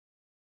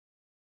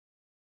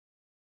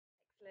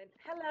Excellent.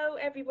 Hello,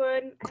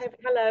 everyone.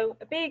 Hello.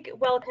 A big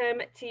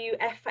welcome to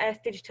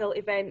F4S Digital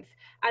Events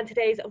and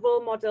today's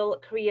Role Model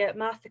Career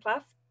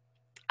Masterclass.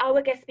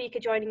 Our guest speaker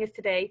joining us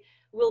today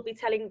will be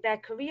telling their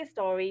career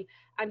story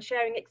and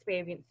sharing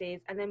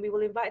experiences, and then we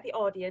will invite the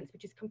audience,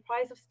 which is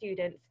comprised of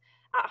students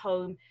at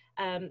home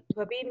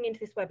who are beaming into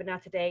this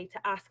webinar today, to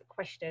ask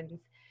questions.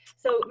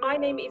 So my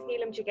name is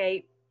Neelam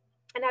Jagate,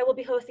 and I will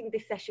be hosting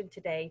this session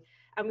today.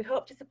 And we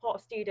hope to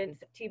support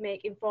students to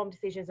make informed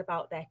decisions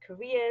about their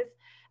careers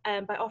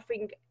by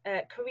offering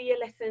career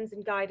lessons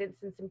and guidance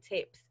and some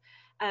tips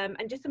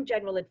and just some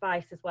general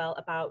advice as well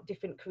about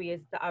different careers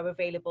that are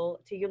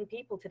available to young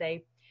people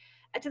today.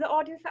 To the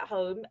audience at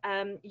home,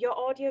 your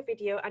audio,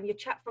 video and your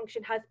chat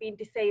function has been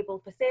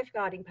disabled for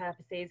safeguarding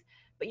purposes,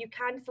 but you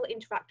can still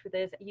interact with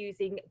us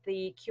using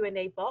the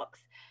Q&A box.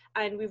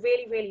 And we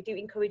really do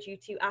encourage you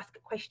to ask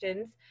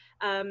questions.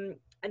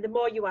 And the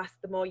more you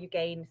ask, the more you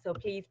gain. So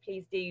please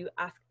do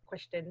ask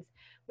questions.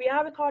 We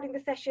are recording the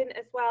session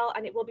as well,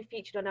 and it will be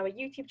featured on our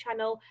YouTube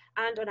channel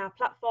and on our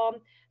platform.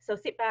 So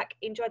sit back,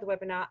 enjoy the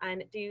webinar,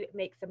 and do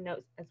make some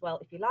notes as well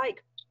if you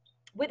like.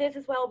 With us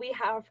as well, we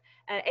have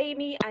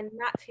Amy and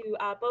Nat, who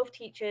are both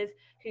teachers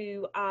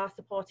who are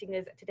supporting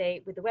us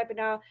today with the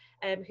webinar,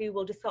 who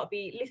will just sort of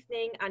be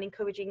listening and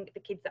encouraging the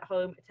kids at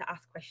home to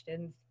ask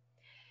questions.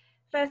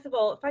 First of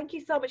all, thank you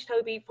so much,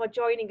 Toby, for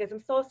joining us.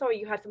 I'm so sorry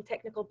you had some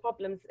technical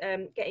problems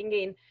getting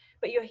in,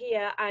 but you're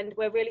here and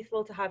we're really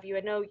thrilled to have you.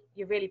 I know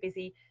you're really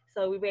busy,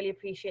 so we really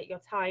appreciate your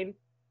time.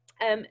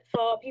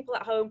 For people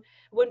at home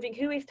wondering,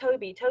 who is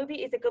Toby?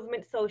 Toby is a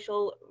government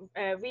social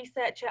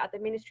researcher at the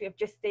Ministry of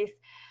Justice.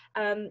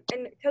 And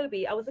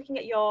Toby, I was looking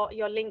at your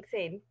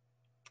LinkedIn,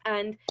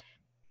 and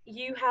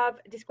you have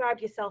described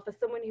yourself as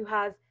someone who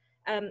has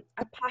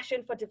a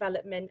passion for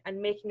development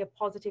and making a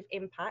positive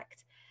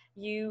impact.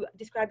 You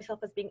describe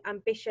yourself as being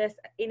ambitious,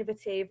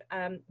 innovative,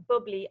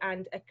 bubbly,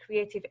 and a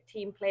creative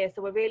team player.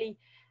 So we're really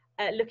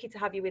lucky to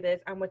have you with us,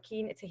 and we're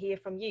keen to hear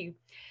from you.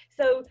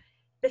 So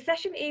the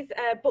session is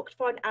booked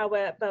for an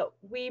hour, but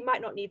we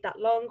might not need that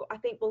long. I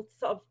think we'll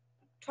sort of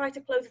try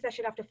to close the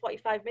session after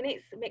 45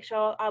 minutes, make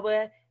sure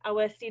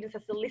our students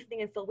are still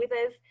listening and still with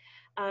us.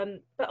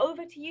 But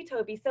over to you,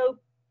 Toby. So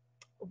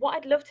what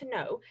I'd love to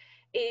know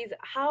is,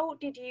 how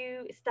did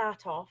you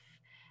start off?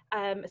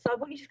 So I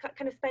want you to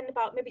kind of spend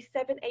about maybe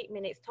 7-8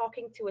 minutes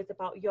talking to us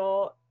about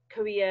your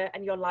career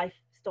and your life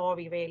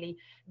story, really.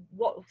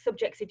 What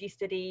subjects did you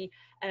study?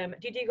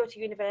 Did you go to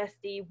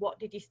university? What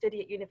did you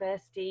study at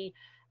university?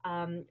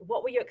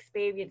 What were your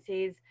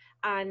experiences?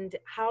 And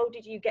how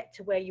did you get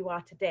to where you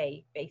are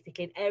today,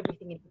 basically, and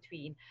everything in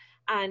between?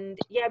 And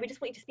yeah, we just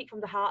want you to speak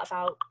from the heart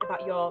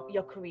about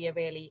your career,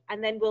 really.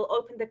 And then we'll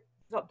open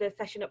the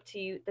session up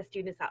to the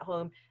students at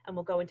home, and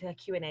we'll go into a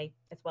Q&A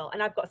as well.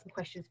 And I've got some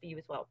questions for you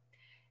as well.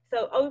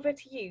 So over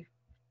to you.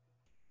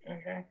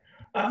 Okay.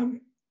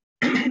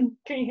 Can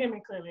you hear me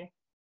clearly?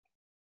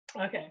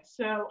 Okay,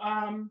 so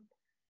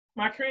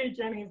my career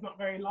journey is not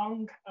very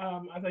long,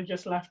 as I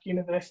just left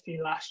university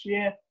last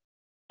year.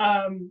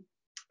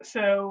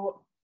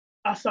 So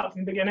I'll start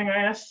from the beginning,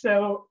 I guess.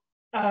 So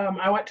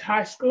I went to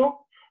high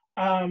school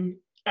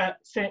at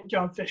St.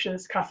 John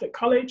Fisher's Catholic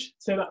College.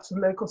 So that's a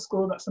local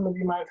school that some of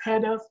you might have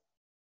heard of.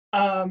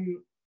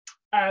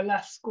 I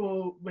left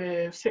school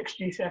with 6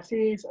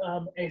 GCSEs,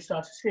 A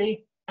star to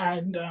C,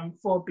 and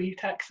 4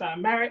 BTECs at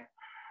merit.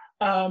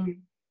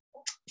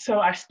 So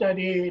I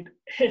studied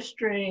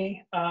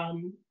history,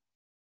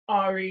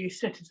 RE,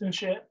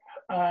 citizenship,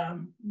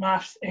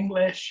 maths,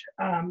 English,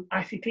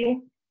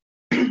 ICT,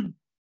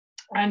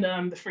 and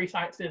the free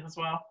sciences as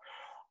well.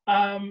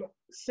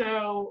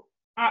 So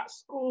at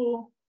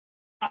school,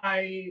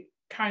 I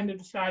kind of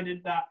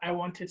decided that I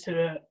wanted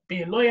to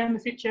be a lawyer in the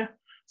future.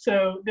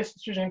 So this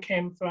decision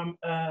came from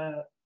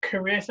a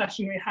career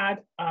session we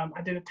had.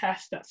 I did a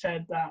test that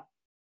said that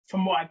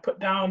from what I'd put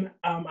down,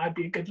 I'd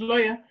be a good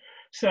lawyer.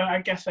 So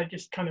I guess I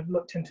just kind of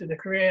looked into the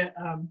career,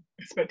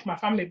 spoke to my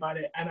family about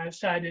it, and I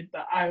decided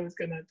that I was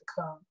going to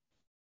become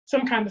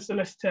some kind of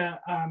solicitor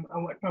and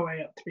work my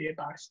way up to be a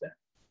barrister.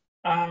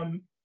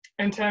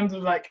 In terms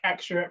of like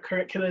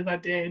extracurriculars I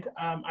did,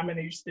 I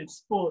mainly just did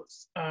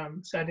sports.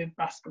 So I did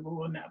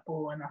basketball,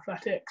 netball and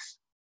athletics.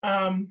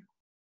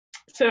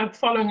 So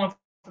following on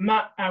from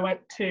that, I went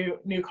to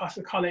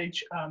Newcastle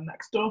College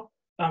next door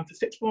for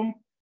sixth form.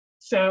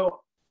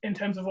 So in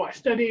terms of what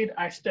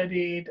I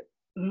studied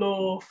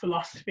law,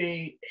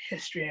 philosophy,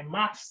 history and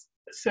maths.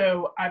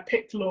 So I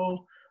picked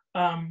law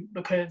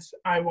because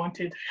I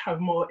wanted to have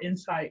more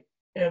insight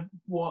of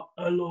what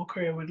a law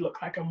career would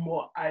look like and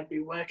what I'd be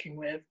working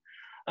with.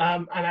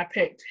 And I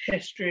picked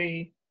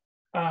history,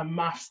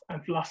 maths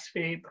and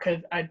philosophy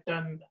because I'd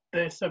done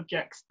the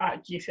subjects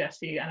at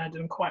GCSE and I'd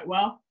done quite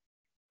well.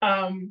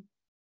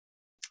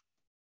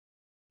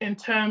 In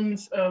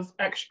terms of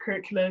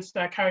extracurriculars,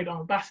 so I carried on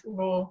with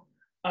basketball.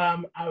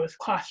 I was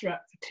class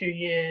rep for 2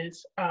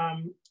 years.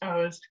 I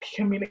was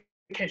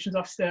communications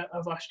officer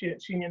of our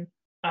students' union.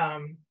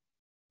 And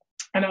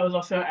I was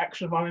also an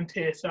extra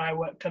volunteer, so I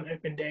worked on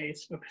open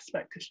days for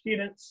prospective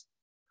students.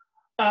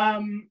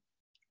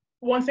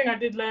 one thing I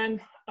did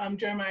learn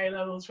during my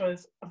A-levels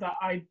was that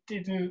I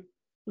didn't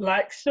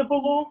like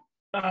civil law.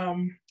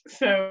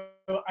 So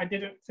I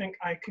didn't think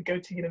I could go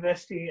to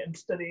university and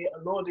study a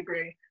law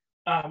degree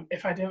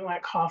if I didn't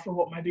like half of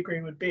what my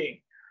degree would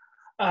be.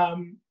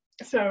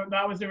 So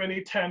that was a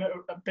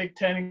big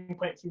turning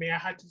point for me. I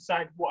had to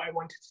decide what I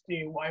wanted to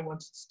do, what I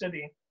wanted to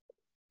study.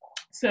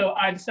 So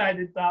I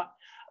decided that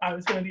I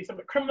was going to do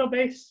something criminal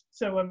based.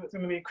 So whether it's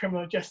going to be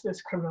criminal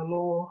justice, criminal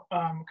law,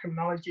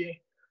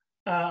 criminology.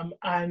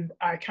 And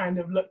I kind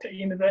of looked at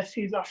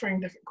universities offering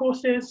different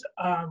courses,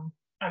 and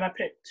I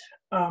picked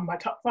my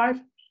top 5.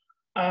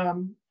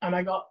 And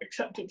I got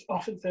acceptance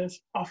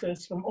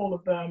offers from all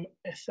of them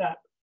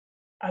except,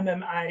 and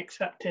then I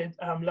accepted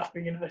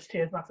Loughborough University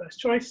as my first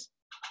choice.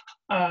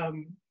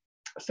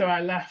 So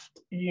I left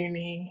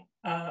uni,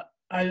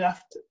 I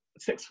left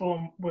sixth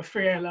form with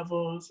 3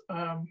 A-levels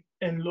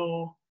in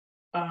law,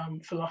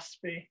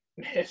 philosophy,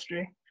 and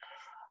history.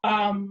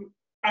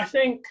 I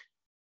think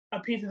a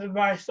piece of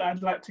advice that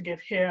I'd like to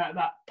give here at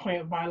that point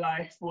of my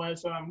life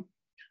was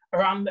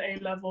around the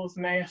A-levels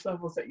and AS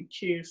levels that you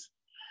choose.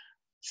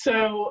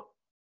 So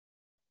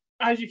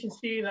as you can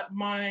see that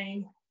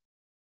my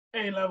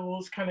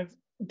A-levels kind of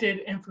did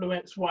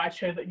influence what I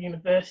chose at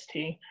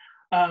university,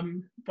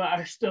 but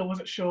I still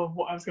wasn't sure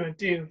what I was going to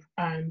do.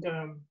 And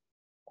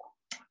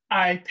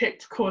I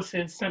picked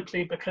courses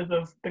simply because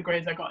of the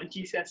grades I got at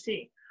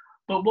GCSE.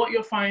 But what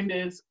you'll find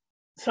is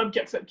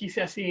subjects at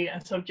GCSE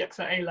and subjects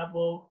at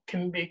A-level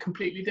can be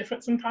completely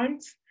different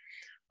sometimes.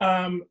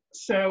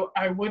 So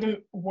I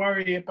wouldn't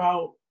worry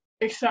about,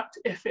 except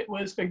if it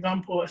was, for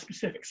example, a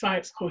specific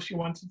science course you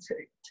wanted to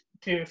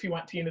do if you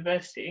went to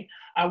university,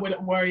 I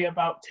wouldn't worry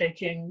about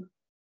taking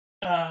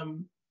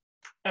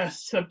a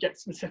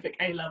subject-specific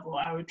A-level.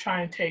 I would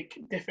try and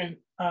take different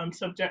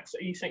subjects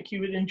that you think you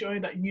would enjoy,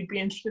 that you'd be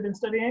interested in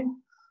studying,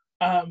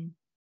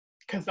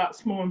 because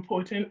that's more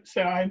important.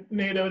 So I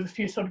knew there was a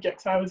few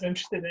subjects I was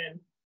interested in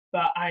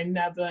that I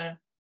never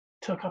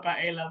took up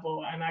at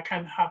A-level, and I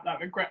kind of have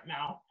that regret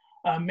now.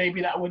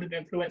 Maybe that would have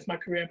influenced my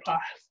career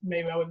path.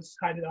 Maybe I would have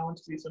decided I want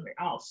to do something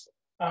else.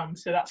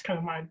 So that's kind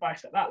of my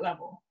advice at that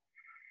level.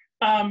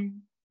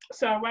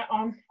 So I went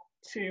on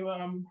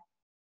to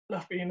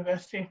Loughborough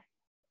University.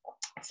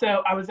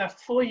 So I was there for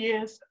 4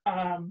 years.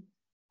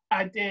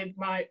 I did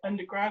my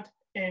undergrad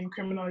in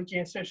criminology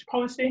and social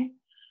policy.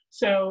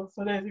 So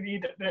for those of you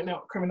that don't know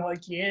what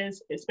criminology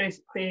is, it's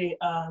basically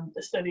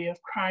the study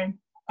of crime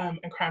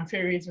and crime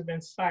theories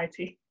within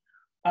society.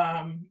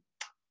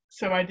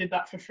 So I did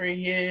that for 3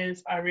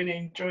 years. I really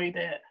enjoyed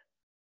it.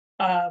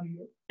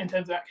 In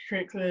terms of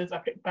extracurriculars, I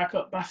picked back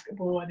up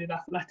basketball, I did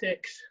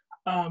athletics.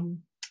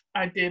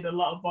 I did a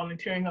lot of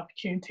volunteering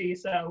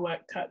opportunities. So I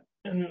worked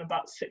in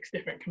about 6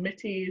 different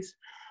committees.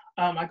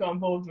 I got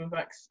involved with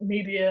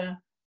media,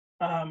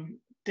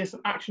 did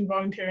some action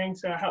volunteering,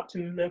 so I helped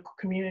in the local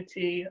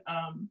community.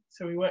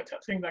 So we worked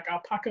at things like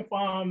alpaca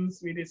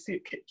farms, we did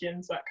soup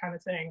kitchens, that kind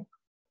of thing.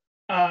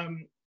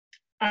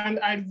 And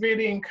I'd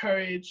really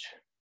encourage,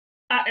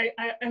 at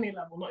any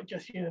level, not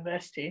just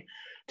university,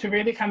 to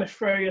really kind of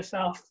throw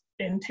yourself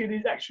into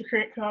these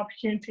extracurricular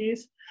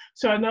opportunities.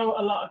 So I know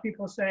a lot of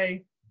people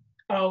say,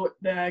 oh,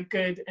 they're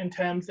good in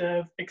terms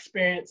of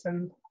experience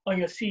and on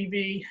your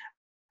CV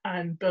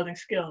and building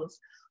skills.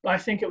 But I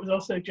think it was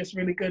also just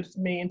really good for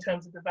me in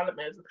terms of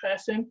development as a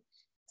person.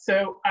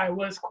 So I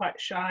was quite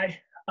shy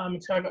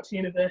until I got to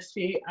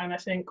university, and I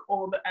think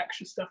all the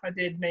extra stuff I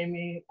did made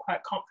me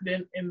quite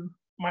confident in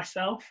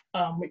myself,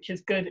 which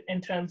is good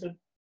in terms of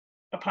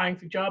applying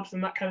for jobs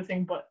and that kind of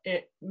thing, but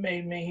it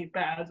made me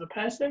better as a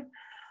person.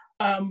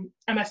 And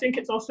I think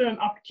it's also an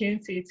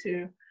opportunity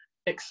to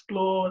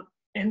explore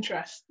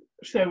interest.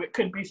 So it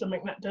could be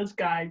something that does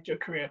guide your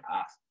career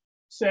path.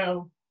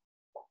 So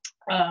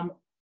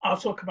I'll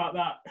talk about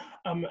that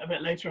a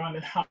bit later on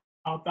and how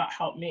that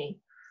helped me.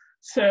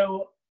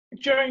 So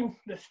during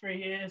this 3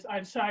 years, I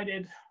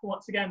decided,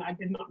 once again, I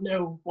did not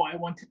know what I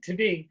wanted to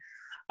be.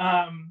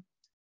 I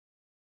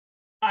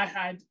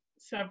had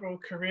several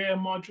career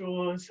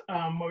modules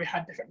where we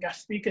had different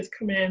guest speakers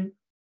come in.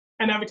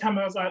 And every time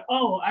I was like,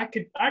 oh, I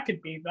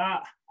could be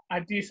that.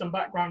 I'd do some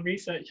background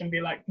research and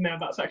be like, no,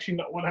 that's actually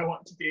not what I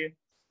want to do.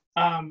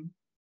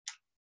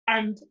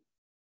 And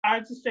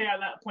I'd just say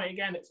at that point,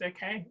 again, it's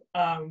okay.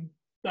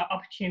 That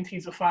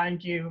opportunities will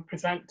find you,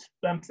 present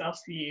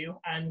themselves to you,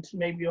 and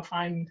maybe you'll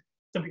find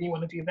something you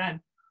want to do then.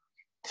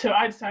 So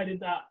I decided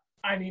that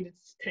I needed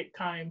to take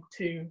time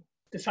to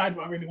decide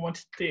what I really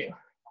wanted to do.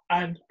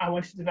 And I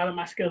wanted to develop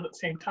my skills at the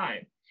same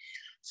time.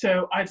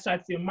 So I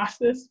decided to do a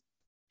master's.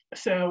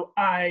 So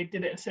I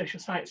did it in social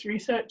science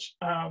research,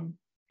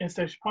 in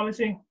social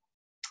policy.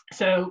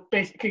 So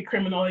basically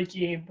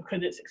criminology,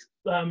 because it's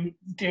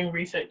doing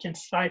research in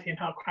society and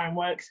how crime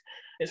works,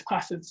 it's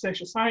classed as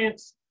social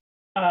science.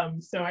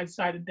 So I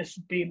decided this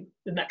would be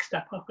the next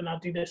step up, and I'll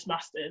do this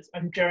master's.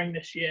 And during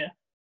this year,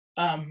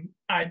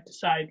 I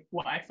decide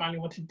what I finally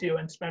want to do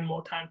and spend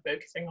more time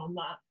focusing on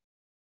that.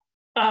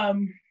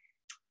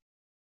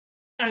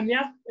 And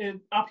yeah,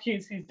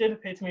 opportunities did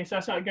appear to me. So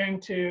I started going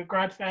to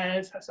grad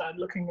fairs, I started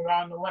looking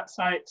around the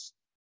websites,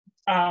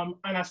 and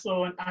I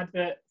saw an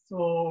advert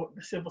for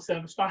the civil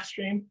service fast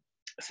stream.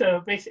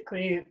 So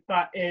basically,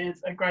 that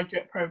is a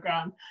graduate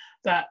program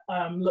that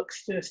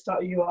looks to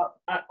start you up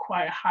at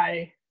quite a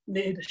high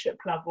leadership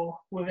level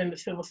within the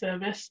civil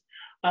service,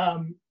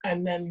 and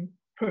then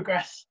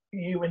progress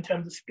you in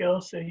terms of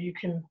skills, so you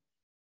can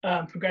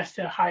progress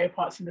to higher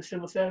parts of the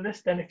civil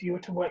service than if you were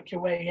to work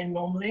your way in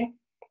normally.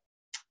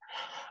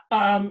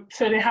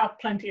 So they have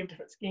plenty of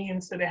different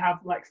schemes. So they have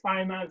like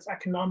finance,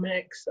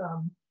 economics,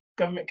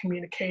 government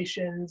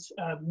communications,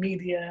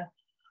 media,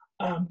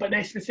 but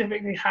they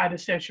specifically had a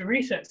social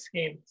research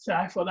scheme. So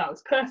I thought that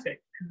was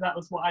perfect because that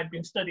was what I'd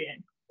been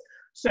studying.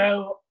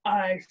 So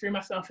I threw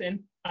myself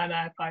in and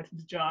I applied for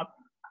the job,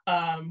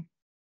 and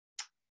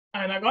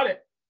I got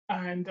it.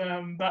 And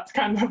that's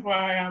kind of where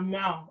I am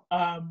now.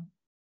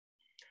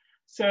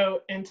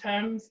 So in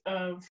terms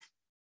of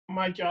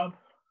my job,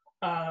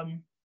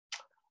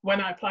 when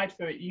I applied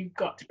for it, you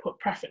got to put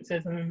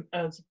preferences in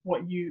as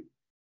what you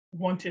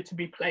wanted to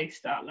be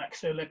placed at, like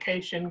so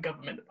location,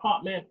 government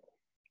department.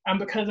 And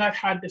because I've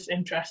had this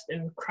interest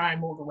in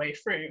crime all the way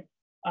through,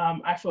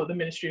 I thought the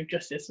Ministry of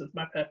Justice was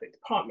my perfect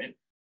department.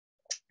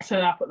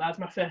 So I put that as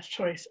my first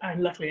choice,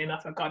 and luckily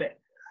enough, I got it.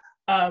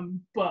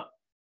 But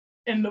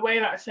in the way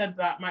that I said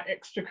that, my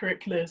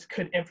extracurriculars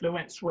could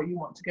influence what you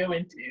want to go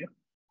into.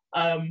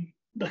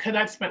 Because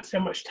I'd spent so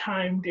much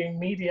time doing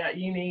media at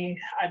uni,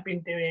 I'd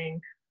been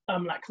doing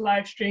like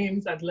live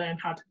streams, I'd learned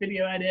how to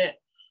video edit.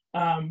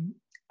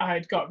 I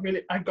got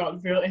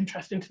real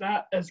interest into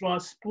that, as well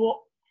as sport.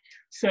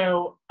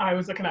 So I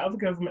was looking at other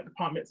government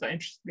departments that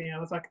interested me. I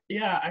was like,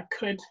 yeah, I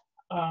could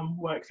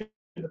work for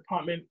the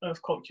Department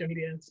of Culture,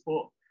 Media and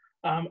Sport.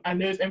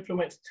 And those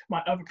influenced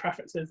my other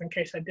preferences in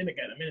case I didn't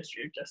get the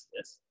Ministry of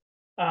Justice.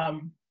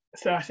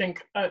 So I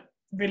think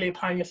really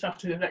applying yourself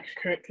to those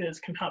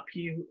extracurriculars can help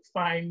you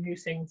find new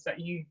things that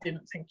you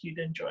didn't think you'd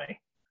enjoy,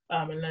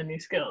 and learn new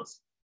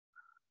skills.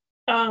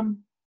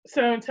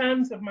 So in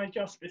terms of my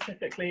job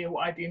specifically,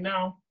 what I do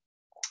now,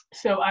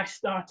 so I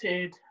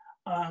started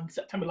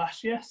September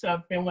last year, so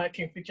I've been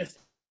working for just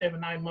over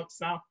 9 months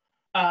now.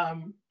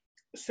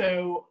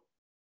 So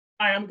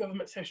I am a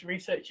government social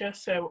researcher.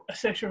 So a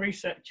social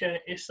researcher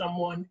is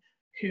someone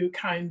who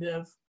kind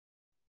of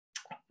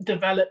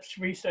develops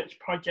research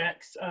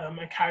projects and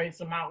carries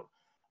them out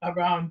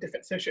around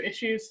different social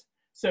issues.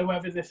 So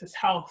whether this is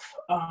health,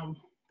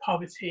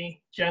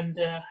 poverty,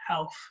 gender,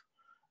 health,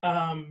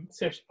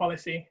 social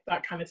policy,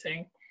 that kind of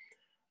thing.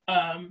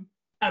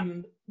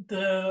 And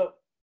the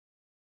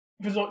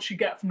results you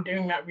get from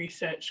doing that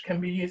research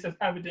can be used as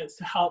evidence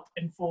to help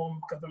inform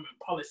government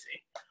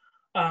policy.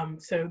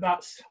 So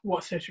that's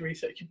what social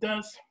researcher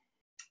does.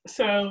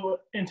 So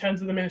in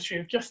terms of the Ministry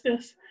of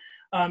Justice,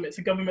 it's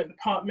a government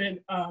department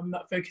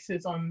that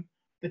focuses on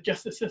the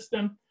justice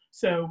system.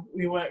 So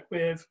we work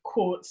with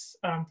courts,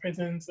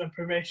 prisons and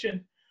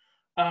probation.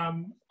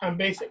 And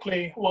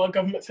basically what a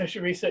government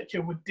social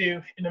researcher would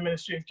do in the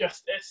Ministry of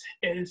Justice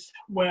is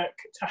work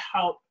to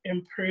help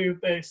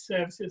improve those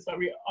services that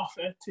we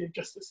offer to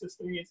justice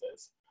system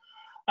users.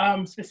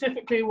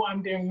 Specifically what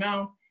I'm doing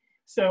now,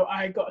 so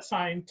I got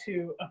assigned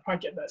to a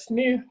project that's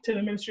new to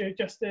the Ministry of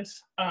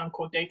Justice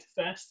called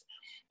F4S.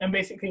 And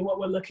basically what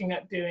we're looking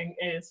at doing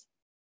is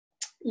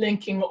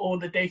linking all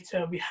the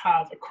data we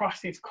have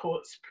across these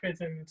courts,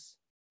 prisons,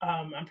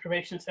 and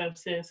probation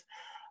services,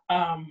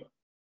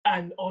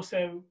 and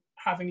also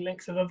having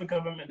links of other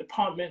government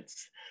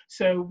departments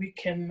so we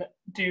can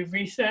do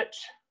research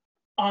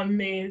on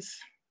these,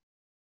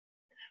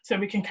 so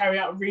we can carry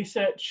out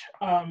research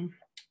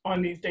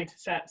on these data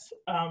sets,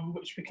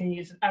 which we can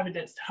use as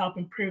evidence to help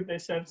improve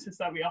those services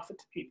that we offer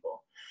to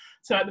people.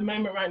 So at the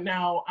moment right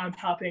now, I'm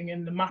helping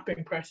in the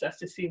mapping process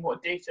to see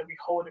what data we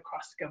hold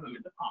across the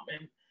government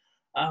department.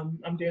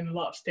 I'm doing a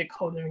lot of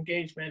stakeholder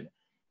engagement.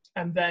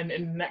 And then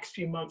in the next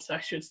few months, I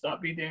should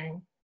start be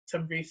doing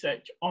some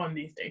research on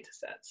these data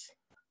sets.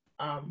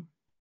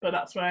 But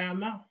that's where I am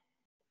now.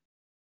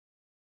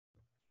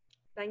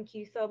 Thank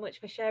you so much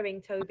for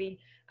sharing, Toby.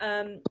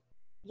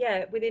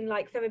 Yeah, within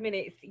like 7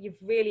 minutes, you've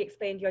really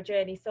explained your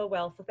journey so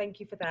well. So thank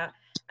you for that.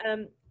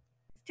 To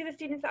the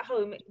students at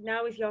home,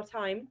 now is your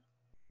time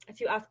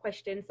to ask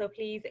questions. So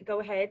please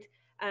go ahead,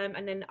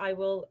 and then I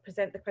will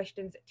present the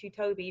questions to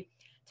Toby.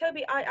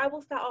 Toby, I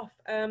will start off.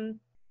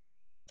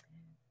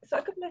 So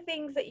a couple of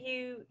things that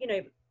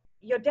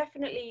you're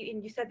definitely,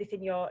 and you said this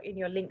in your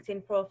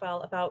LinkedIn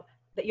profile about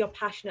that you're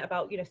passionate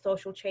about,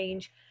 social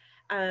change,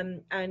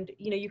 and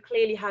you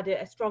clearly had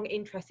a strong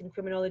interest in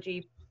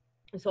criminology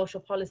and social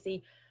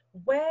policy.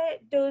 Where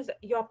does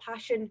your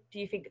passion, do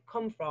you think,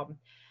 come from?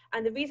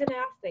 And the reason I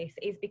ask this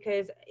is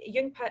because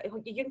young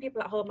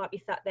people at home might be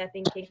sat there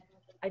thinking,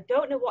 I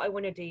don't know what I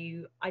want to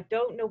do. I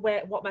don't know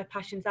what my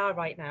passions are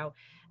right now.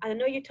 And I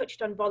know you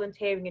touched on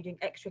volunteering and doing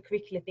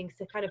extracurricular things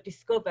to kind of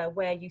discover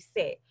where you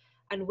sit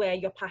and where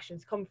your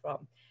passions come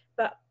from.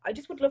 But I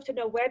just would love to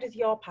know, where does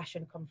your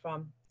passion come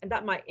from? And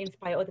that might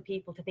inspire other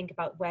people to think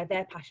about where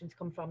their passions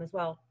come from as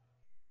well.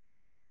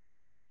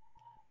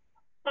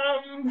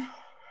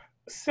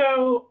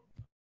 So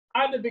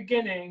at the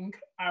beginning,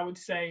 I would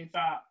say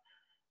that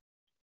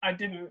I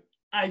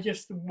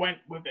just went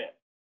with it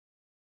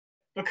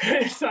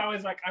because I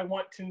was like, I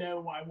want to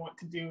know what I want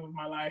to do with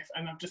my life,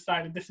 and I've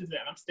decided this is it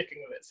and I'm sticking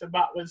with it. So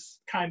that was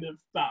kind of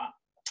that.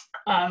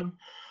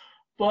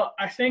 But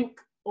I think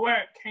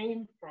where it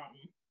came from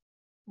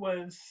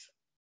was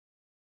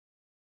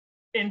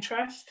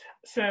interest.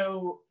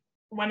 So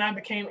when I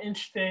became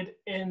interested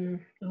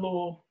in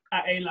law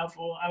at A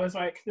level, I was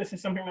like, this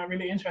is something that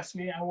really interests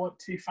me. I want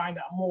to find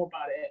out more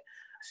about it.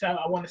 So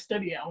I want to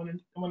study it. I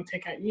want to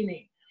take out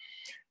uni.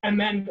 And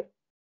then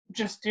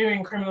just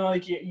doing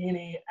criminology at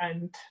uni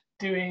and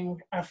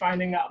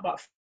finding out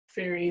about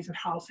theories and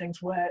how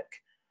things work,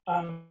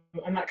 and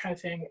that kind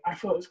of thing, I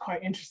thought it was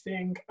quite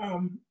interesting.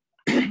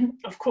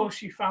 Of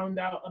course, you found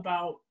out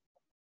about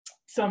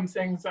some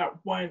things that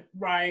weren't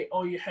right,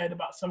 or you heard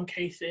about some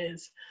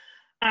cases,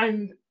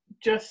 and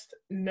just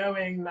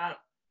knowing that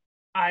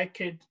I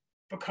could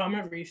become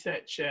a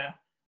researcher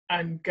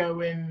and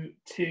go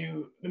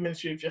into the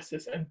Ministry of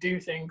Justice and do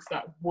things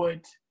that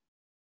would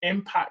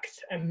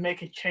impact and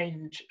make a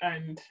change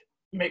and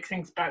make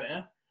things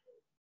better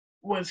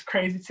was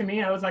crazy to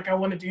me. I was like, I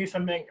want to do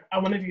something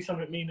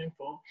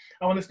meaningful.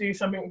 I want to do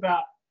something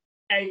that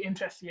A,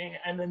 interests me,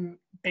 and then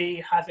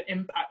B, has an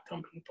impact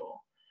on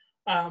people.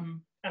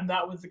 And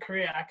that was the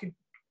career.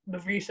 The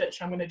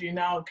research I'm going to do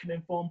now could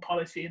inform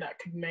policy that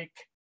could make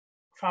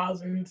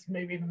thousands,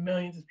 maybe even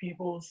millions of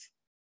people's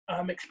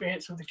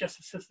experience with the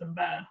justice system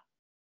better.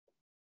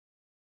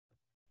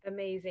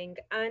 Amazing.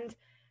 And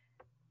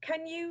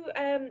can you,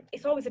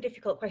 it's always a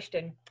difficult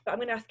question, but I'm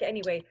going to ask it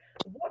anyway.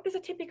 What does a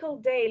typical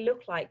day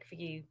look like for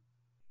you?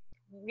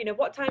 You know,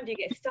 what time do you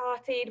get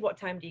started? What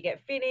time do you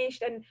get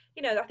finished? And,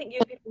 you know, I think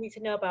young people need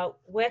to know about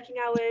working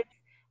hours.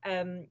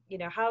 You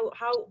know,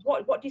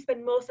 what do you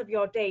spend most of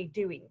your day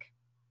doing?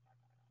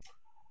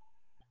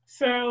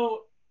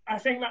 So I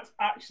think that's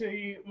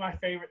actually my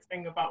favorite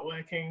thing about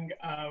working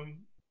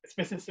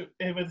with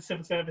the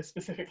civil service,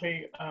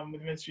 specifically with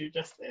the Ministry of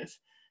Justice,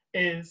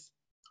 is,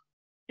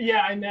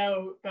 yeah, I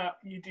know that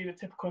you do the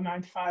typical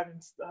 9 to 5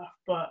 and stuff,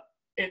 but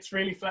it's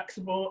really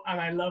flexible,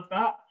 and I love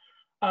that.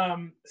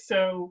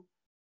 So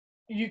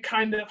you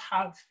kind of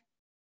have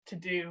to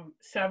do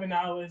 7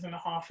 hours and a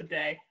half a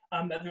day.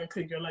 That doesn't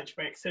include your lunch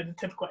break, so the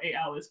typical 8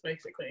 hours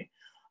basically.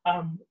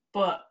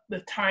 But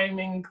the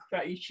timing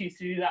that you choose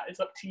to do that is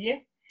up to you.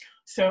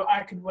 So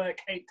I could work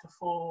 8 to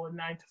 4,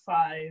 9 to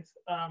 5,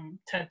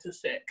 10 to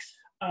 6.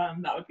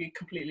 That would be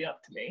completely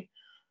up to me.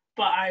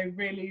 But I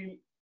really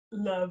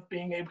love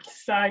being able to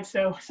decide.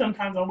 So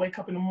sometimes I'll wake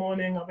up in the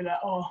morning, I'll be like,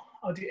 oh,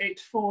 I'll do 8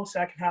 to 4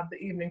 so I can have the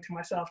evening to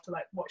myself to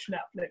like watch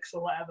Netflix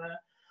or whatever.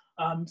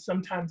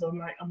 Sometimes I'm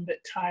like, I'm a bit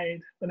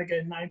tired when I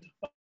go 9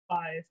 to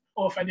 5.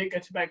 Or if I did go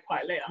to bed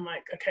quite late, I'm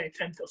like, okay,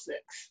 10 till 6.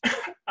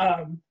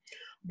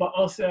 But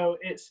also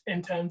it's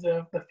in terms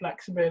of the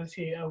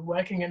flexibility of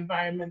working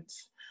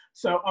environments.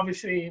 So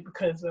obviously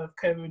because of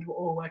COVID, we're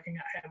all working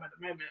at home at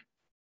the moment.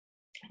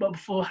 But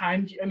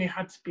beforehand, you only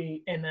had to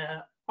be in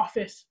an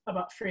office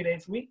about 3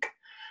 days a week.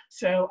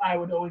 So I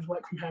would always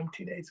work from home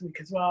 2 days a week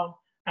as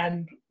well.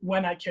 And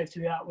when I chose to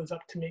do that, it was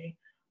up to me.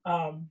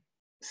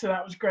 So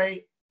that was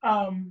great.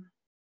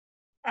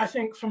 I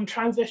think from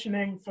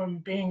transitioning from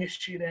being a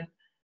student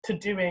to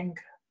doing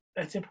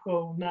a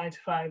typical 9 to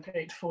 5,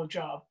 8 to 4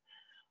 job,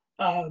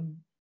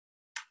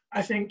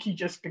 I think you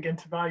just begin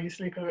to value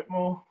sleep a bit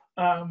more.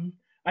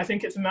 I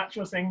think it's a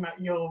natural thing that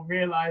you'll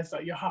realize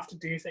that you'll have to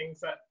do things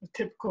that the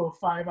typical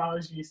 5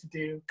 hours you used to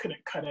do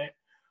couldn't cut it.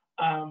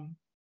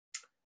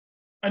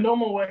 A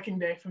normal working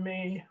day for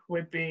me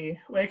would be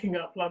waking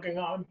up, logging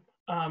on,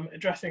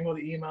 addressing all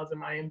the emails in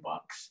my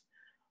inbox.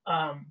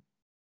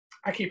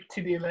 I keep a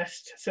to-do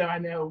list so I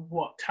know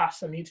what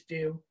tasks I need to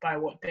do by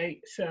what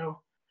date.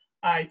 So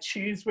I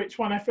choose which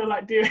one I feel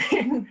like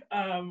doing,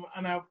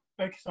 and I'll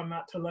focus on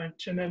that to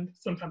lunch. And then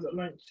sometimes at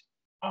lunch,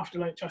 after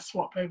lunch, I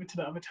swap over to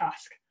the other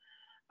task.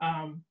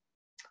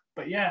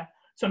 But yeah,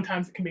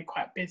 sometimes it can be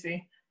quite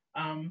busy.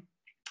 And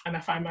I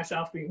find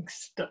myself being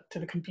stuck to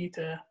the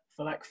computer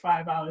for like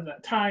 5 hours at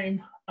a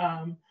time.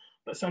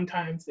 But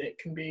sometimes it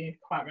can be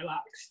quite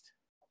relaxed.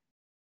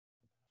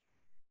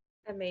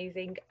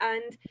 Amazing.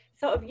 And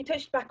sort of you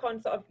touched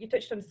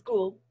on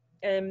school,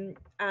 and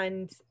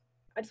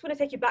I just want to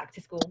take you back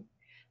to school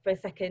for a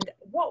second.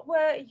 What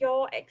were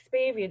your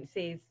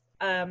experiences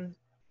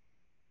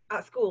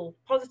at school,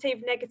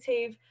 positive,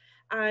 negative,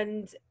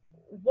 and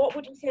what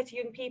would you say to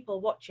young people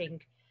watching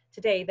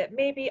today that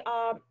maybe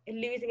are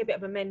losing a bit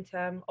of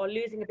momentum or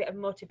losing a bit of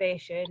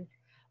motivation,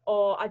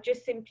 or are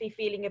just simply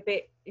feeling a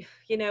bit,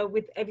 you know,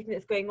 with everything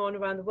that's going on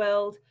around the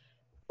world?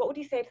 What would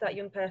you say to that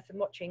young person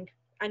watching?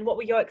 And what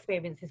were your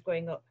experiences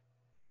growing up?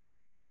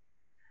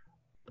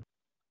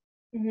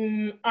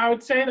 I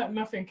would say that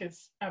nothing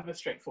is ever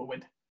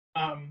straightforward.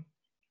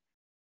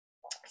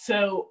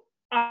 So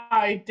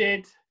I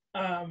did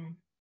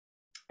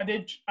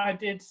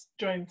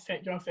join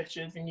St. John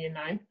Fisher's in year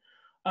 9,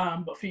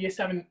 but for year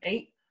 7 and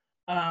 8,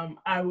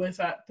 I was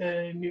at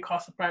the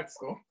Newcastle private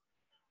school.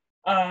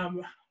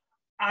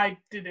 I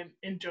didn't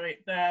enjoy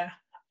it there.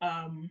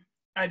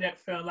 I didn't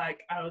feel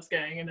like I was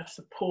getting enough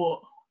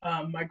support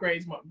my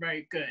grades weren't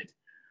very good.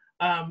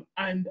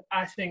 And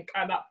I think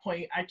at that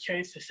point I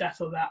chose to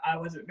settle that I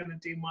wasn't going to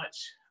do much.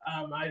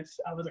 I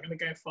wasn't going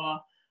to go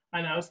far,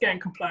 and I was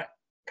getting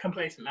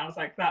complacent. I was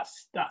like,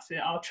 that's it.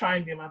 I'll try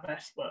and do my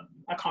best, but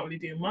I can't really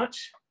do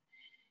much.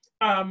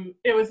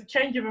 It was a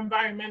change of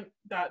environment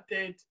that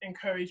did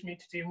encourage me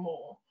to do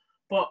more.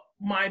 But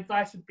my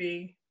advice would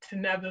be to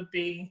never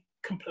be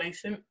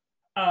complacent.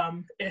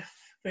 If,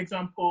 for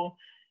example,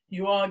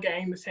 you are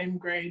getting the same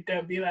grade,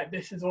 don't be like,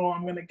 this is all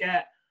I'm going to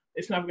get.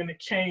 It's never going to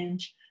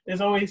change.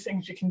 There's always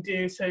things you can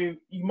do. So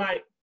you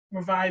might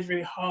revise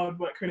really hard,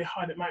 work really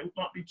hard. It might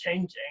not be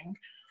changing.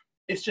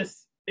 It's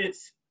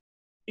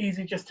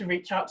easy just to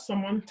reach out to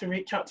someone, to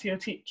reach out to your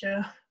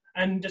teacher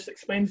and just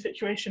explain the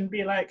situation.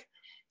 Be like,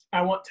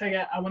 I'm on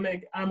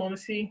a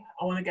C,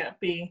 I want to get a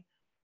B.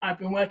 I've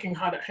been working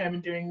hard at home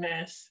and doing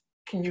this.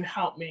 Can you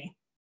help me?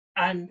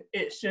 And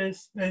it's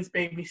just those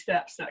baby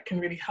steps that can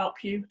really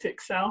help you to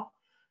excel.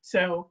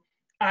 So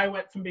I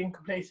went from being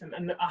complacent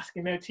and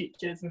asking no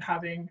teachers and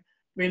having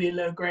really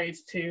low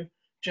grades to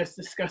just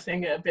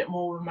discussing it a bit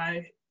more with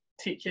my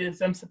teachers,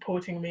 them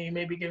supporting me,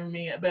 maybe giving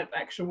me a bit of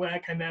extra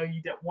work. I know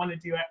you don't want to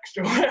do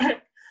extra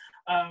work,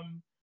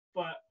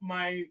 but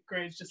my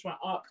grades just went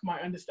up. My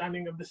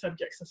understanding of the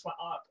subjects just went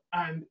up,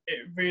 and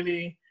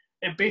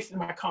it boosted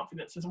my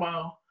confidence as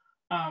well.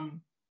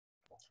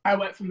 I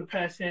went from the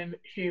person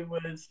who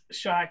was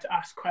shy to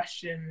ask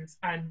questions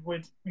and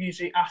would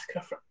usually ask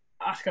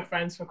her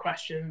friends for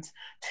questions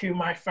to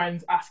my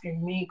friends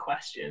asking me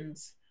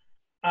questions.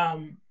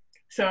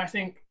 So I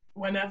think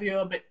whenever you're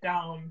a bit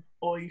down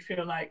or you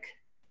feel like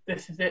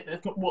this is it,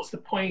 what's the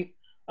point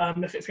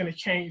if it's going to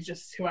change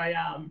just who I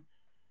am,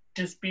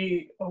 just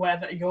be aware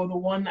that you're the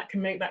one that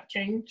can make that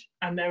change,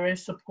 and there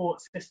is support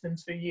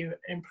systems for you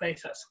in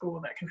place at school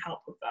that can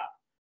help with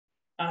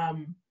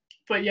that.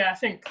 But yeah, I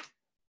think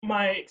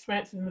my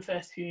experiences in the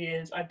first few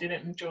years I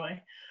didn't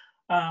enjoy.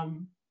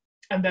 And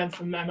then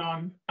from then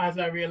on, as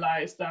I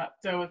realized that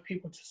there were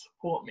people to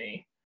support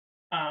me,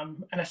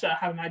 and I started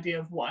having an idea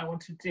of what I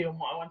wanted to do and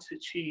what I wanted to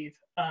achieve,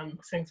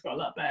 things got a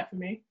lot better for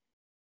me.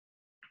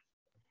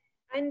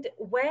 And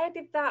where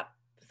did that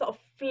sort of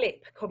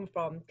flip come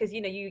from? Because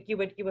you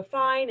were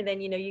fine, and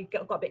then you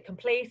got a bit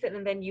complacent,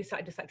 and then you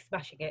started just like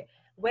smashing it.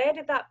 Where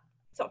did that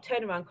sort of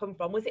turnaround come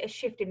from? Was it a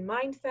shift in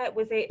mindset?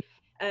 Was it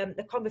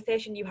the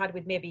conversation you had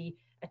with maybe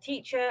a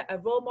teacher, a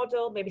role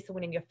model, maybe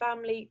someone in your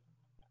family?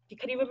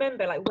 Can you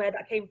remember like where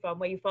that came from,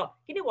 where you thought,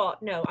 you know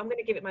what, no, I'm going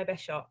to give it my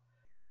best shot?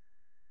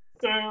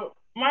 So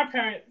my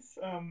parents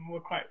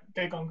were quite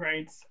big on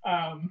grades.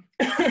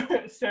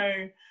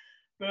 So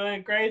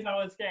the grades I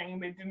was getting,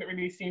 they didn't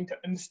really seem to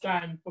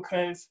understand,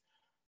 because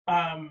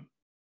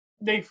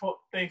they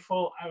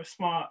thought I was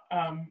smart.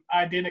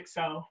 I did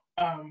excel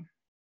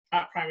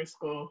at primary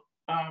school.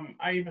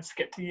 I even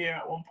skipped a year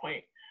at one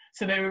point.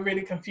 So they were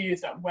really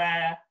confused at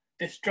where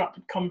this drop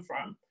had come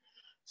from.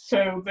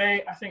 So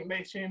I think they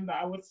assumed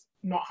that I was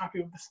not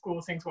happy with the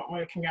school, things weren't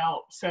working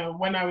out. So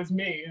when I was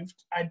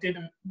moved,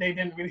 they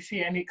didn't really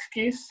see any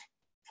excuse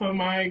for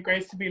my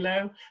grades to be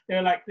low. They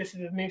were like, this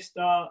is a new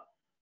start.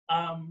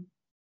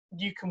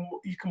 You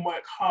can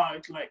work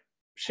hard, like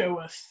show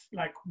us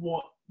like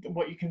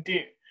what you can do.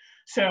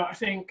 So I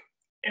think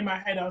in my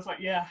head I was like,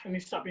 yeah, I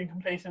need to stop being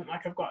complacent.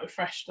 Like, I've got a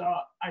fresh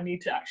start. I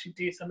need to actually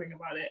do something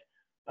about it.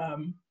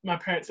 My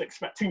parents are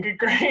expecting good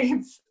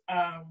grades.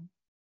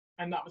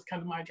 And that was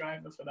kind of my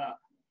driver for that.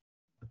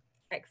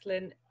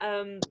 Excellent.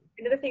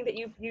 Another thing that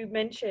you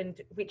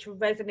mentioned, which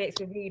resonates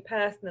with me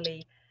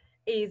personally,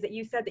 is that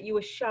you said that you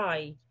were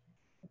shy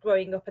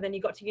growing up, and then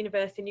you got to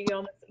university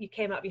and you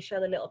came out of your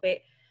shell a little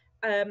bit.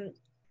 I'm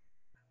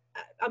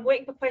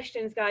waiting for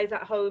questions, guys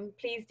at home.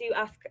 Please do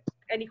ask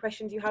any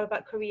questions you have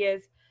about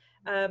careers.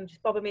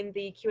 Just bob them in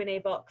the Q&A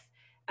box.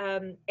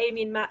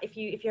 Amy and Matt, if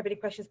you have any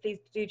questions, please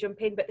do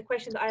jump in. But the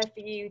question that I have for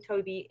you,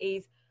 Toby,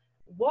 is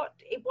what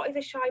is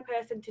a shy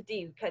person to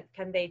do?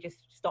 Can they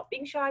just stop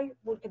being shy?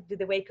 Do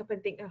they wake up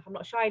and think, oh, I'm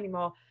not shy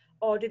anymore?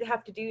 Or do they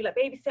have to do like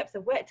baby steps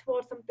and work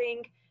towards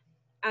something?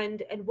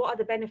 And what are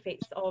the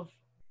benefits of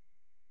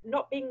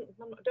not being,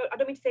 I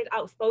don't mean to say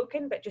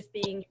outspoken, but just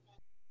being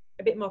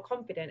a bit more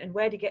confident? And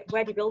where do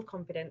you build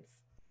confidence?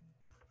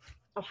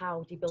 Or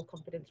how do you build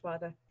confidence,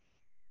 rather?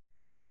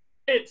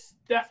 It's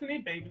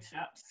definitely baby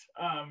steps.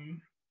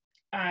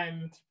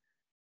 And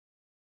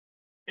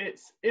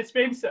it's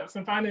baby steps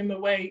and finding the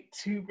way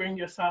to bring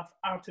yourself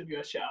out of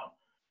your shell.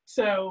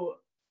 So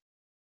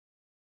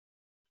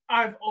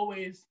I've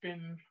always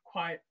been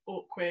quite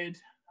awkward.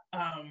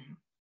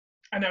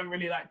 I never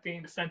really liked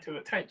being the center of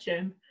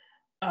attention.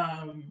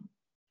 And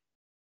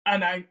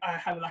I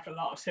had like a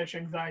lot of social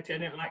anxiety. I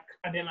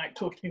didn't like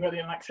talking to people. I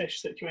didn't like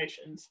social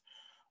situations,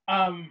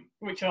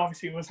 which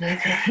obviously was no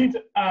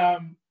good.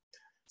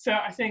 So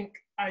I think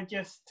I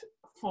just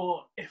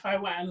thought if I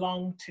went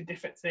along to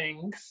different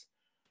things,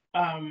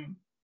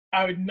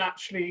 I would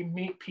naturally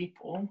meet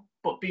people,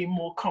 but be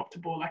more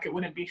comfortable. Like, it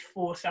wouldn't be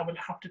forced. I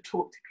wouldn't have to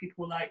talk to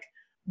people. Like,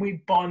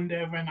 we bond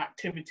over an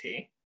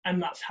activity,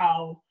 and that's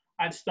how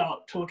I'd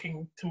start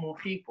talking to more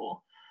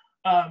people.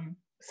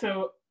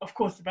 So of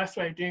course, the best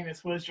way of doing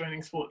this was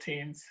joining sport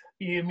teams.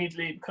 You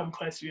immediately become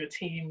close to your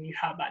team. You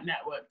have that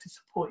network to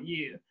support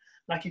you.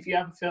 Like if you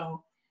ever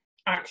feel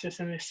anxious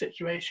in this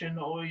situation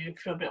or you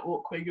feel a bit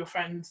awkward, your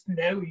friends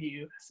know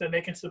you, so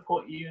they can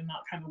support you in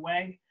that kind of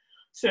way.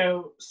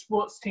 So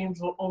sports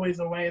teams were always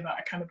a way that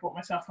I kind of brought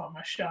myself out of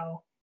my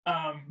shell.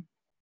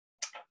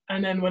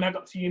 And then when I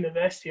got to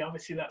university,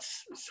 obviously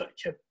that's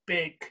such a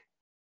big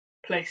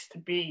place to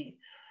be.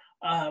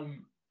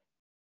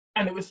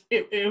 And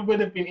it would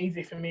have been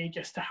easy for me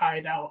just to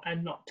hide out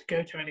and not to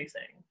go to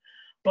anything.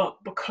 But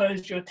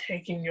because you're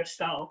taking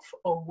yourself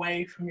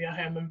away from your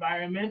home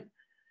environment,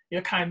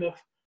 you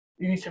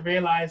need to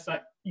realize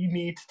that you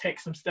need to take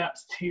some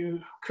steps to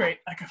create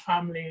like a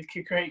family,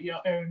 to create your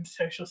own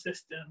social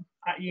system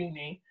at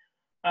uni.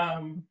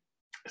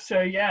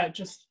 So yeah,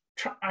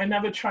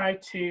 I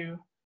tried to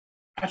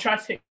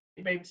take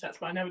baby steps,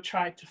 but I never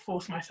tried to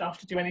force myself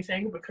to do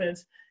anything,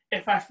 because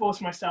if I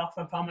forced myself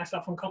and found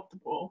myself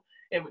uncomfortable,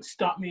 it would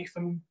stop me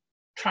from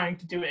trying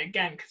to do it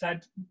again, because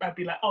I'd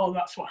be like, oh,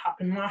 that's what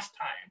happened last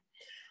time.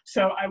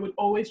 So I would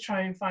always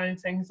try and find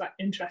things that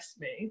interest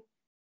me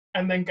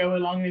and then go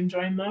along and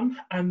join them.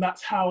 And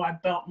that's how I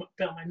built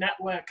my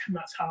network, and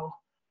that's how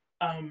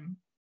I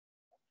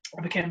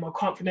became more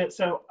confident.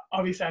 So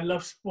obviously I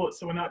love sports,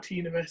 so when I went to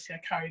university, I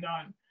carried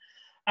on.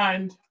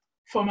 And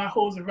for my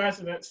halls of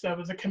residence, there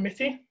was a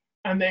committee,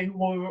 and they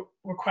were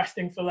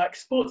requesting for like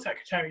sports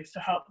secretaries to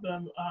help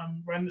them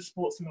run the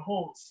sports in the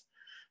halls.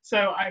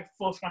 So I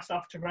forced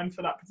myself to run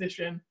for that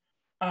position.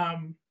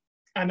 And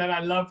then I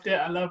loved it.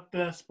 I loved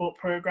the sport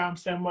program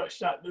so much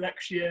that the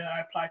next year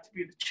I applied to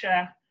be the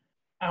chair.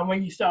 And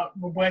when you start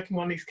working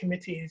on these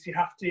committees, you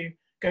have to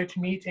go to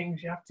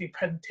meetings, you have to do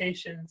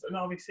presentations, and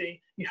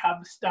obviously you have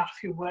the staff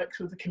who works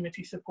with the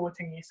committee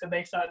supporting you. So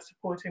they started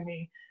supporting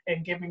me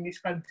in giving these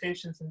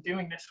presentations and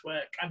doing this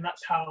work. And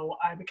that's how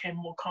I became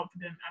more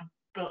confident and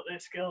built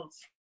those skills.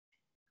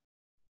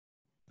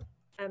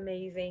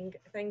 Amazing,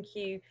 thank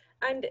you.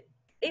 And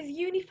is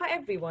uni for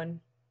everyone?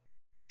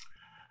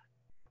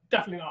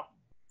 Definitely not.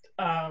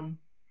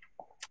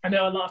 I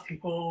know a lot of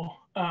people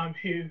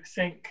who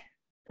think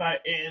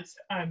that it is,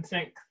 and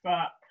think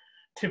that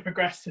to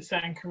progress to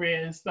certain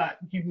careers that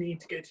you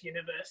need to go to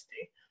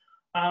university.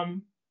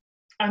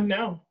 And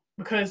no,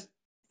 because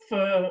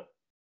to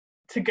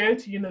go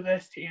to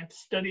university and to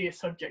study a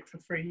subject for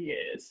 3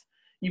 years,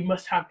 you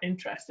must have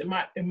interest.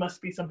 It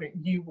must be something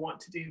you want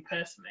to do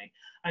personally.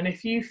 And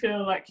if you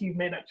feel like you've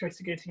made that choice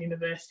to go to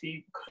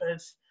university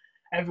because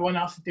everyone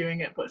else is doing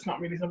it, but it's not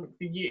really something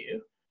for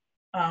you,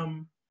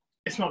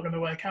 it's not going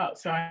to work out.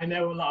 So I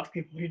know a lot of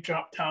people who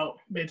dropped out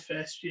mid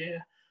first year.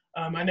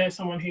 I know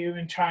someone who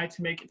even tried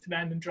to make it to the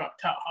end and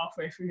dropped out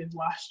halfway through his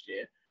last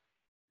year.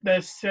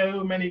 There's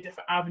so many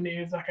different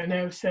avenues. Like I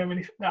know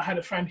I had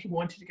a friend who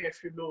wanted to go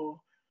through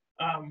law,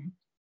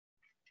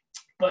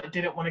 but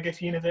didn't want to go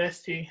to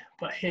university,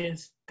 but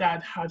his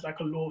dad had like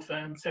a law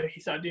firm, so he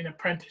started doing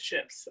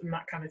apprenticeships and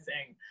that kind of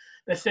thing.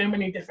 There's so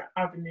many different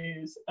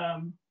avenues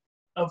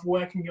of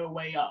working your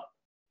way up.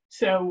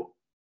 So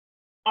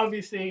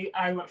obviously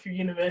I went through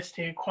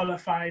university,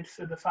 qualified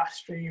for the fast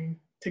stream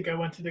to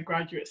go into the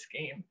graduate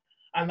scheme,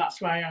 and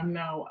that's why I'm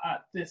now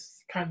at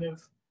this kind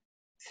of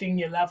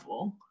senior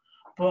level.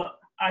 But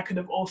I could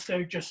have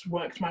also just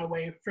worked my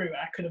way through.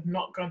 I could have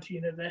not gone to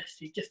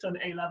university, just done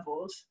A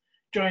levels,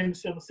 joined the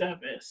civil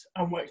service,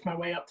 and worked my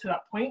way up to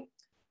that point.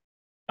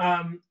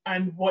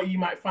 And what you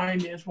might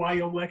find is while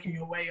you're working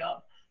your way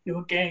up,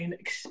 you'll gain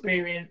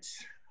experience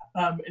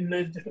in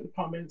those different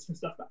departments and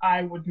stuff that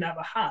I would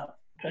never have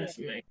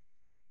personally.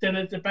 So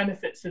there's the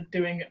benefits of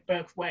doing it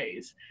both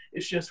ways.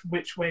 It's just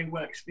which way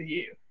works for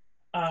you,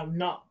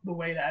 not the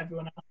way that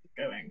everyone else is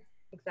going.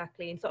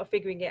 Exactly, and sort of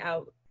figuring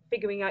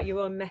out your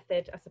own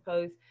method, I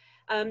suppose.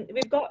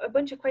 We've got a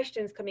bunch of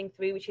questions coming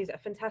through, which is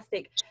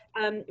fantastic.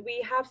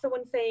 We have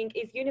someone saying,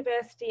 is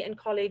university and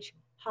college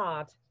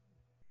hard?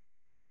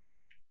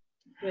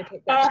 Do you want to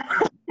take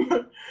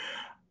that?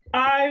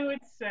 I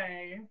would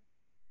say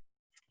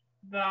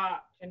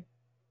that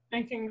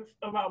thinking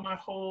about my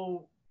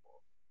whole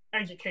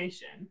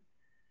education,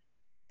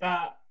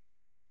 that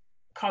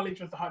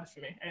college was the hardest for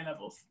me, A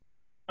levels.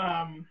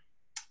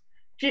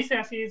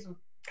 GCSEs were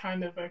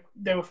kind of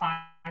they were fine.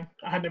 I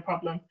had no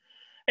problem.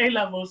 A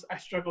levels, I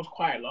struggled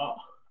quite a lot.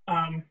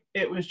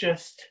 It was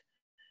just,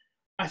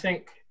 I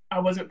think I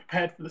wasn't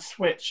prepared for the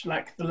switch,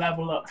 like the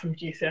level up from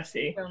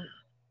GCSE,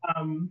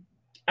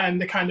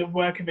 and the kind of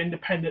work of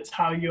independence,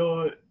 how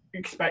you're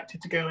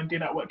expected to go and do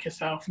that work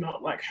yourself,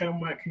 not like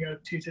homework and your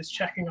tutors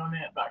checking on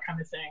it, that kind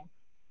of thing.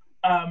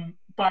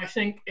 But I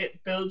think it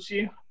builds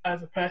you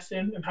as a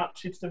person and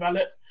helps you to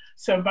develop.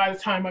 So by the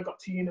time I got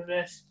to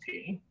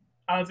university,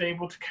 I was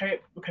able to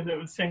cope because it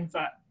was things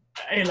that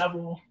A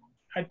level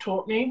had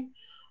taught me.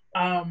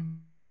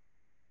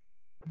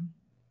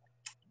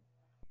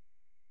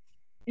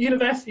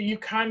 University, you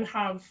can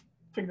have,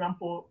 for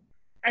example,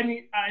 at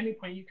any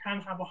point you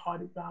can have a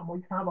hard exam or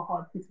you can have a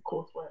hard piece of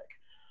coursework.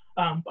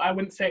 But I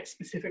wouldn't say it's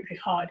specifically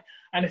hard.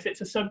 And if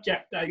it's a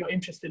subject that you're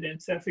interested in,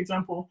 so for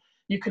example,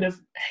 you could have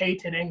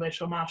hated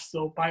English or maths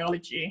or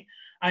biology,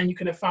 and you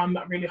could have found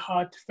that really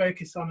hard to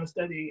focus on and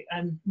study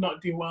and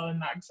not do well in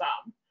that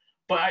exam.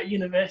 But at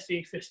university,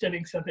 if you're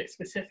studying something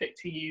specific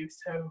to you,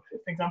 so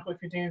for example, if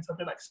you're doing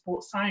something like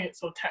sports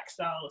science or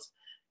textiles,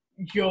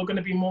 you're going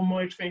to be more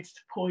motivated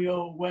to pull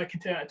your work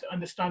into it to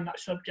understand that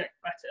subject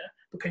better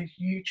because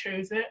you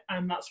chose it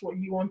and that's what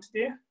you want to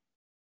do.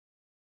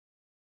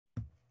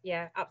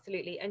 Yeah,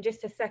 absolutely. And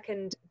just a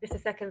second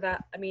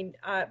that, I mean,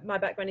 my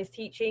background is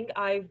teaching.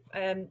 I've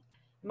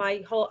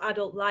my whole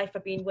adult life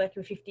I've been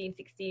working with 15,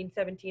 16,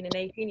 17 and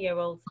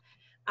 18-year-olds,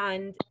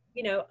 and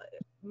you know,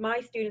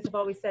 my students have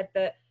always said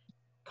that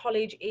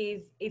college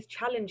is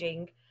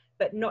challenging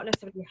but not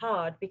necessarily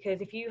hard,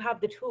 because if you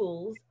have the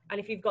tools and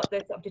if you've got the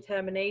sort of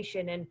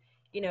determination and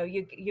you know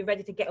you're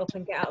ready to get up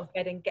and get out of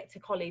bed and get to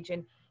college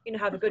and you know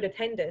have a good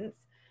attendance,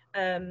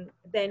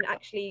 then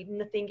actually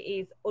nothing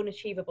is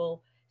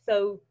unachievable.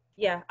 So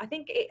yeah, I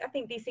think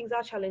these things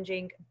are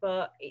challenging,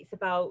 but it's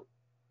about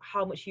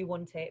how much you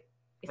want it,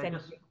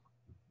 essentially.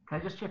 Can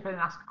I just chip in and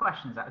ask a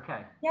question? Is that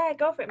okay? Yeah,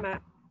 go for it,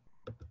 Matt.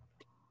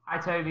 Hi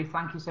Toby,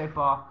 thank you so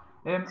far.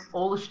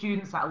 All the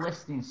students that are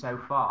listening so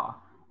far,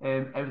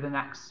 over the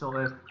next sort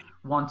of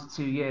 1 to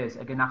 2 years,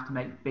 are going to have to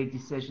make big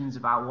decisions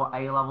about what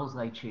A-levels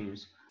they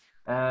choose.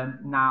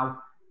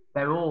 Now,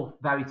 they're all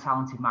very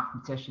talented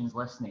mathematicians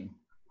listening,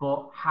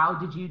 but how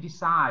did you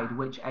decide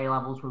which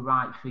A-levels were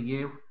right for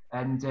you?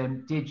 And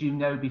did you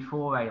know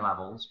before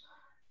A-levels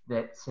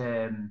that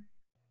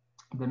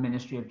the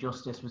Ministry of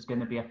Justice was going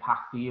to be a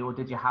path for you, or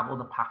did you have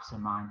other paths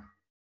in mind?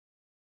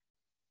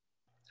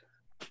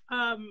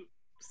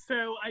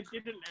 So I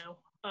didn't know.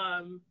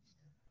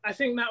 I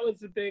think that was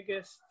the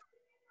biggest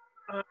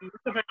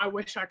something I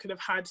wish I could have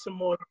had some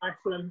more advice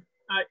on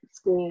at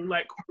school,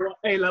 like what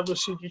A-level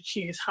should you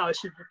choose, how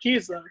should you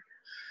choose them.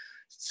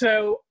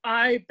 So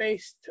the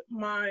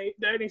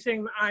only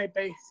thing that I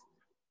based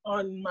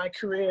on my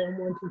career and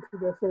wanting to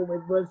go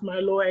forward was my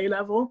law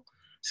A-level.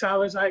 So I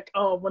was like,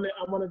 oh,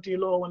 I want to do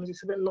law, I want to do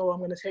something law, I'm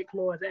going to take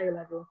law as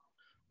A-level.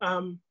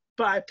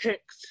 But I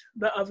picked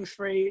the other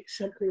three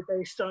simply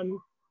based on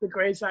the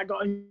grades that I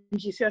got in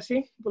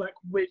GCSE, like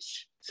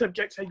which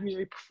subjects I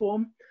usually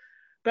perform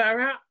better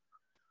at.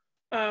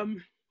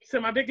 So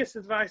my biggest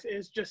advice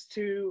is just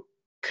to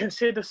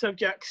consider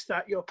subjects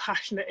that you're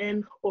passionate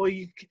in, or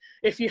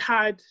if you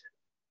had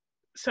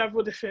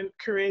several different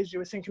careers you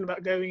were thinking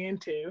about going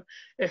into,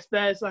 if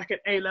there's like an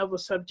A-level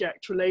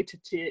subject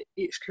related to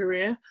each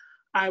career,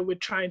 I would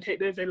try and take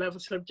those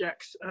A-level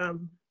subjects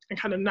and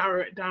kind of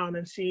narrow it down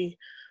and see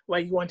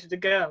where you wanted to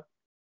go.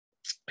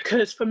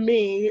 Because for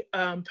me,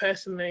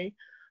 personally,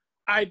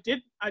 I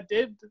did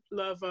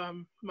love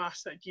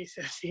maths at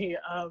GCSE.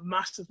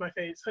 Maths is my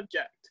favorite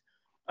subject.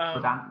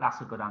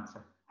 That's a good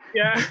answer.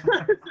 Yeah, so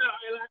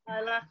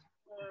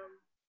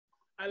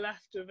I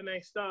left with an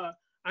A star,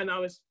 and I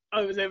was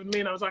over me,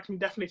 and I was like, I'm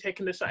definitely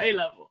taking this at A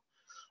level.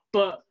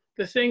 But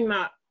the thing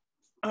that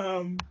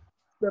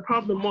the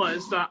problem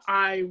was that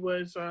I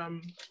was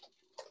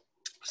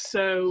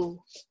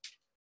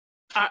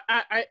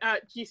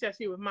at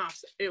GCSE with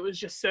maths, it was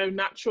just so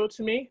natural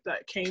to me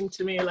that it came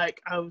to me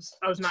like I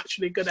was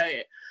naturally good at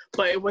it,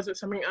 but it wasn't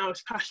something I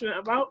was passionate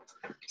about.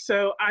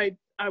 So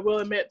I will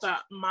admit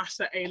that maths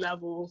at A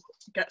level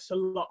gets a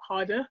lot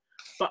harder,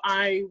 but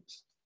I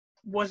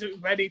wasn't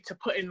ready to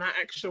put in that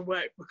extra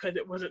work because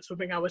it wasn't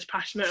something I was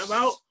passionate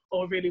about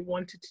or really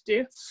wanted to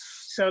do.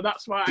 So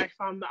that's why I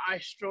found that I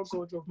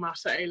struggled with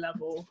maths at A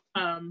level,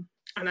 and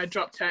I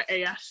dropped at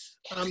AS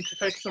to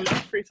focus on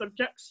those three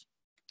subjects.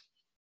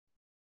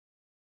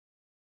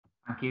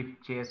 Thank you.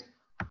 Cheers.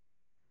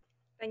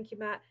 Thank you,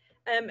 Matt.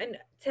 And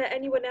to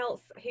anyone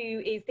else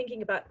who is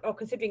thinking about or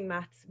considering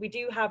maths, we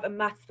do have a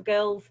Maths for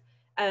Girls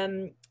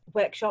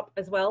workshop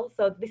as well.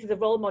 So this is a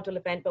role model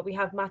event, but we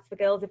have Maths for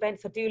Girls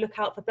events, so do look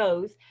out for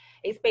those.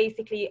 It's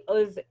basically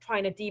us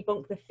trying to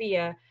debunk the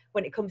fear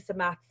when it comes to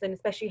maths, and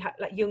especially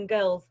like young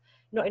girls.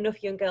 Not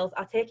enough young girls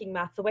are taking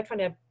maths, so we're trying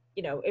to,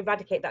 you know,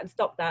 eradicate that and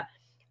stop that.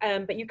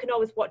 But you can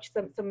always watch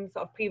some sort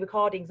of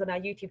pre-recordings on our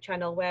YouTube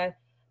channel where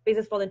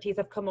business volunteers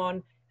have come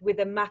on with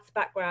a maths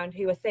background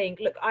who are saying,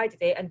 look, I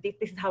did it and this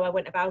is how I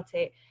went about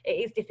it. It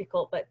is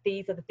difficult, but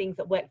these are the things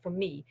that work for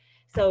me.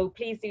 So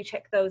please do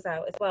check those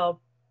out as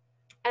well.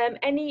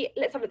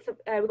 Let's have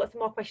we've got some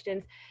more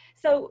questions.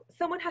 So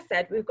someone has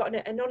said, we've got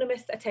an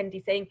anonymous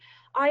attendee saying,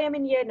 I am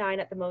in year 9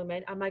 at the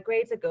moment and my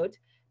grades are good,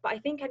 but I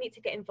think I need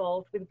to get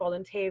involved with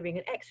volunteering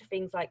and extra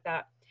things like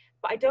that.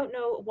 But I don't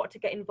know what to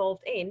get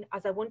involved in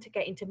as I want to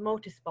get into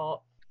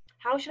motorsport.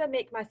 How should I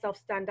make myself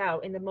stand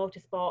out in the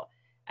motorsport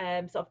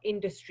sort of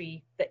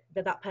industry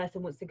that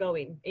person wants to go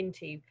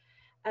into?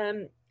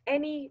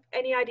 Any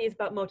ideas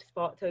about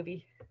motorsport,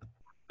 Toby?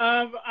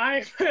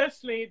 I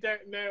personally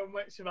don't know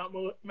much about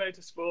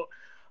motorsport,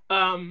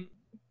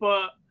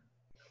 but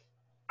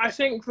I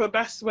think the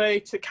best way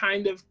to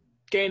kind of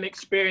gain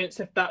experience,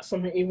 if that's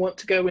something you want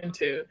to go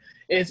into,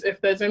 is if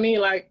there's any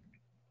like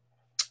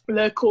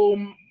local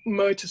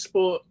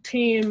motorsport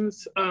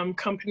teams,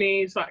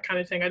 companies, that kind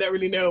of thing. I don't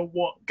really know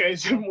what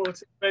goes in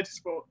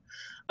motorsport.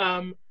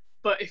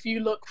 But if you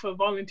look for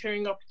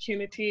volunteering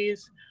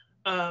opportunities,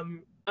 a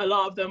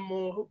lot of them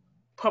will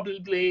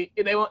probably,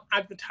 they won't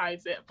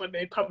advertise it, but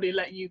they probably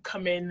let you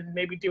come in and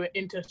maybe do an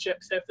internship.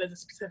 So if there's a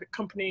specific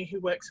company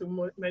who works with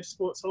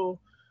motorsports or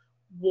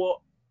what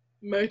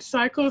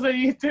motorcycles are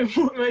used in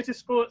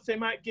motorsports, they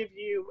might give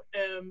you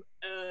a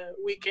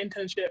week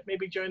internship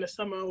maybe during the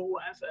summer or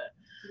whatever.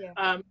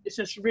 Yeah. It's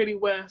just really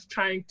worth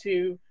trying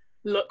to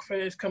look for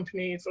those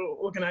companies or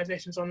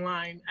organizations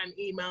online and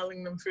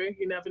emailing them through.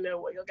 You never know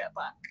what you'll get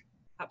back.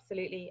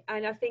 Absolutely.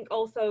 And I think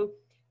also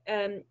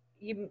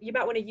you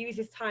might want to use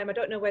this time. I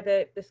don't know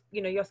whether this,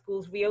 your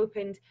school's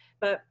reopened,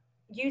 but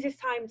use this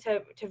time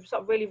to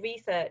sort of really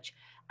research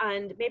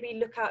and maybe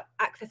look at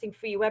accessing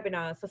free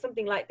webinars. So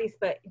something like this,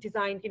 but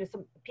designed,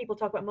 some people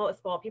talk about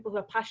motorsport, people who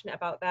are passionate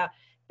about that,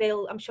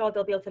 I'm sure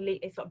they'll be able to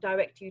sort of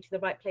direct you to the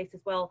right place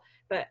as well.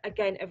 But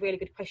again, a really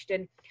good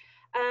question.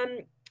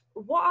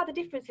 What are the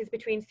differences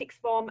between sixth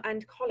form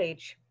and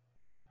college?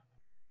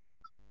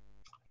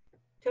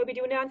 Toby, do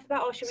you want to answer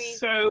that, or should we?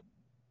 So,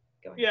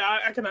 yeah,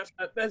 I can answer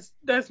that.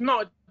 There's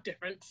not a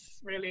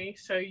difference really.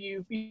 So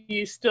you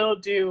still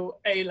do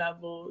A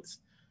levels,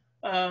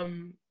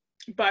 but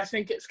I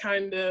think it's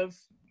kind of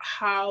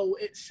how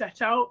it's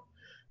set out.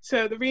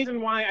 So the reason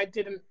why I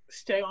didn't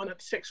stay on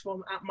at sixth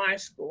form at my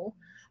school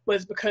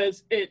was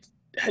because it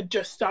had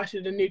just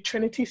started a new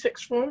Trinity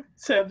sixth form.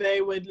 So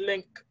they would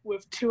link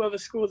with 2 other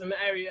schools in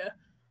the area,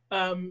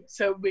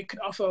 so we could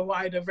offer a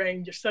wider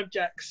range of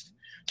subjects.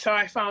 So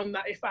I found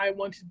that if I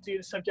wanted to do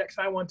the subjects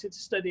I wanted to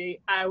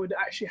study, I would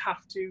actually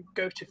have to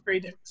go to 3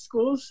 different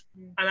schools.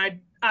 And I,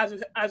 as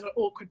an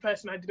awkward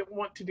person, I didn't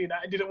want to do that.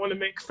 I didn't want to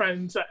make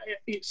friends at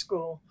each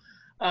school.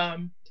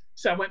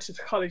 So I went to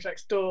the college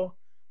next door.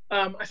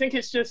 I think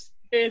it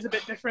is a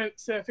bit different.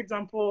 So for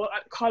example,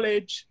 at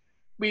college,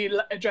 we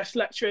address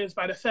lecturers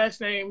by their first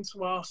names,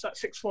 whilst at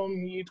sixth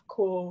form, you'd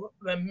call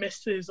them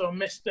Mrs. or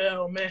Mr.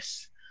 or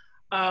Miss.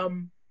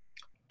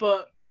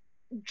 But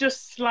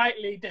just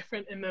slightly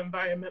different in the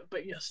environment,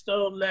 but you're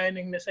still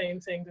learning the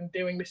same things and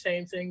doing the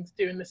same things,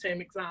 doing the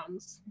same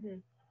exams. Mm-hmm.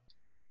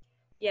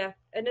 Yeah,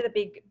 another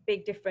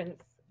big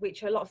difference,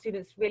 which a lot of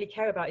students really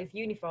care about, is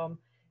uniform.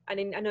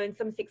 And I know in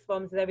some sixth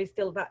forms there is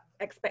still that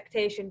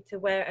expectation to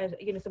wear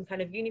some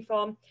kind of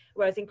uniform,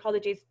 whereas in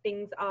colleges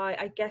things are,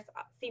 I guess,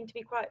 seem to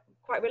be quite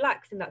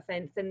relaxed in that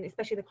sense. And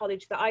especially the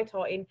college that I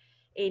taught in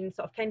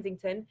sort of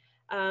Kensington,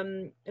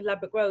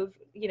 Ladbroke Grove,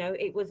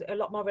 it was a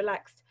lot more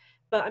relaxed.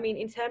 But I mean,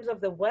 in terms of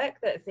the work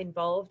that's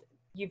involved,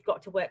 you've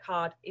got to work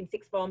hard in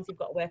sixth forms, you've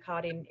got to work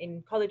hard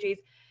in colleges.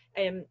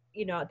 At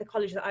the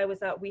college that I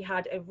was at, we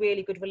had a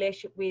really good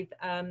relationship with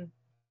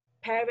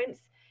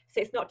parents. So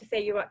it's not to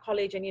say you're at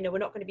college and, we're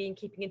not going to be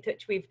keeping in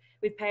touch with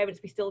parents.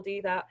 We still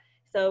do that.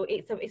 So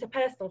it's a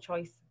personal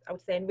choice, I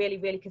would say, and really,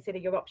 really consider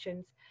your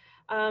options.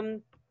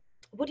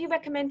 Would you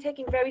recommend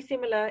taking very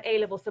similar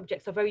A-level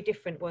subjects or very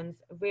different ones?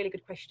 A really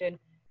good question.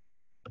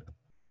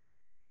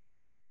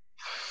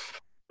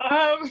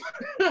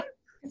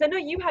 Because I know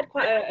you had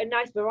quite a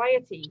nice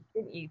variety,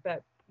 didn't you?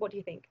 But what do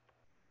you think?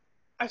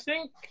 I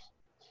think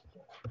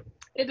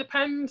it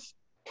depends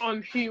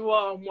on who you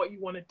are and what you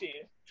want to do.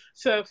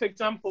 So, for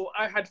example,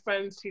 I had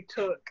friends who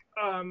took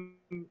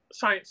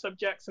science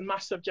subjects and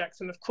math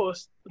subjects, and of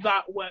course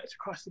that worked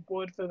across the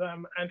board for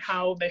them, and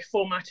how they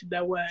formatted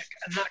their work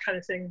and that kind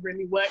of thing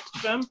really worked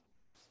for them.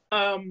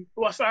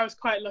 So I was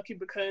quite lucky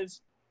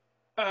because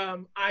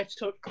I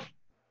took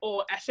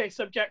all essay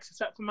subjects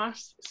except for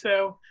maths,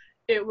 so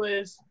it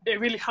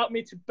really helped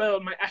me to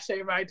build my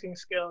essay writing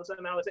skills,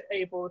 and I was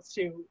able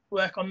to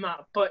work on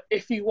that. But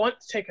if you want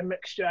to take a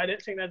mixture, I don't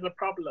think there's a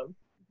problem.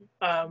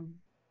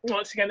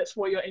 Once again, it's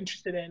what you're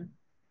interested in.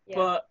 Yeah.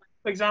 But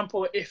for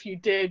example, if you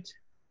did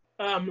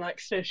like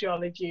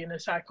sociology and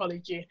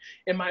psychology,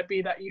 it might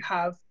be that you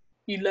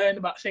learn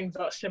about things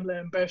that are similar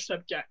in both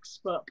subjects.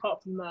 But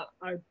apart from that,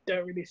 I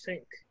don't really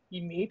think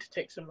you need to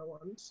take similar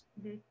ones.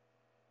 Mm-hmm.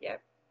 Yeah,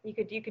 you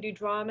could do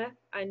drama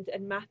and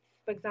maths,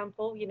 for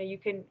example.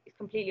 It's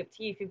completely up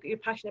to you. If you're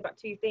passionate about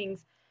 2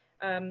 things,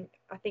 I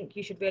think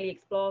you should really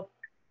explore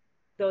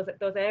those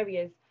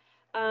areas.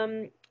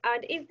 And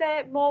is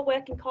there more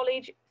work in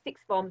college,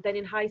 sixth form, than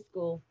in high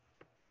school?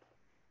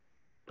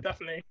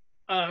 Definitely.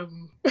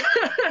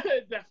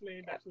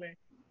 Definitely.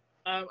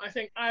 I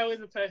think I was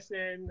a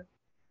person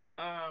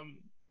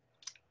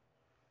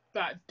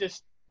that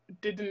just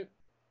didn't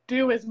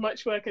do as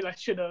much work as I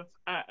should have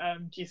at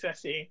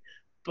GCSE,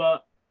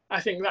 but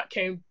I think that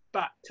came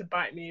back to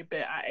bite me a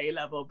bit at A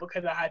level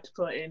because I had to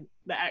put in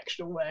the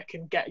extra work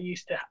and get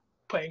used to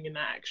putting in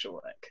that extra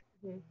work.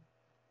 Mm-hmm.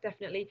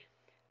 Definitely.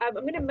 I'm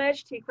going to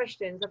merge 2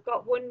 questions. I've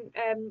got one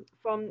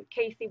from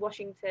Casey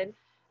Washington.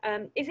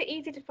 Is it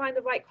easy to find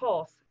the right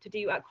course to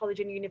do at college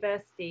and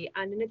university?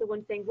 And another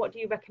one saying, what do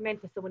you recommend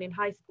for someone in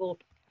high school?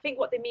 I think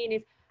what they mean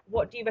is,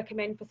 what do you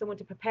recommend for someone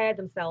to prepare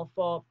themselves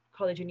for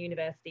college and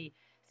university?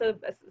 So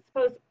I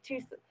suppose 2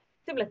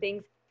 similar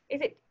things.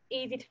 Is it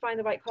easy to find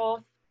the right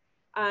course?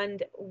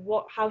 And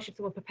how should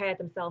someone prepare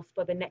themselves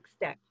for the next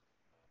step?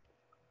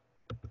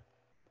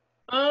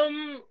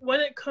 When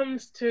it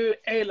comes to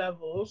A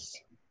levels,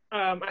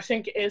 I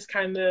think it is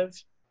kind of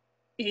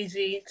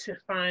easy to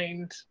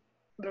find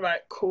the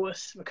right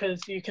course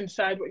because you can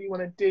decide what you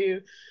want to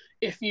do.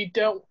 If you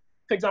don't,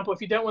 for example,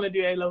 if you don't want to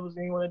do A levels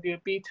and you want to do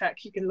a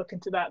BTEC, you can look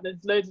into that.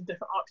 There's loads of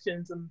different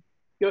options, and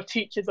your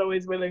teacher's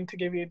always willing to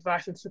give you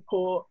advice and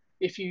support.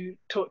 If you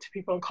talk to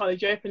people on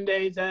college open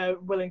days, they're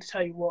willing to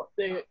tell you what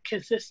they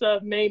consist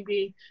of.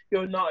 Maybe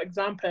you're not an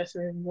exam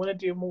person and you want to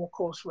do more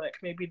coursework.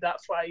 Maybe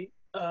that's why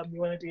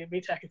you want to do a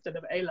BTEC instead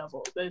of A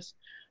level. There's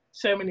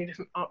so many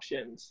different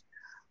options.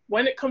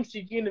 When it comes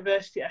to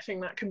university, I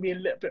think that can be a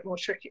little bit more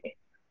tricky.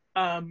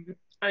 And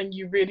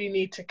you really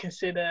need to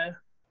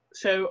consider,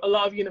 so a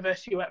lot of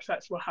university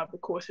websites will have the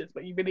courses,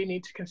 but you really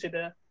need to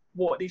consider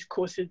what these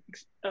courses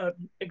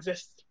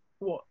exist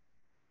for.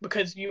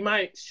 Because you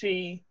might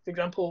see, for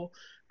example,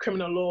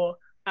 criminal law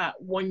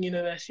at one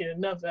university and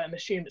another and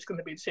assume it's going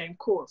to be the same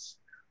course.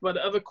 But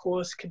the other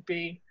course could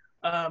be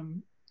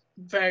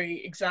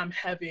very exam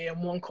heavy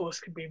and one course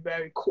could be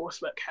very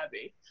coursework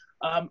heavy.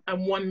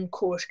 And one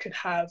course could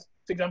have,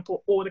 for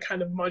example, all the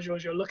kind of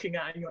modules you're looking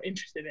at and you're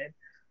interested in.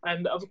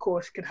 And the other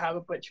course could have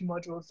a bunch of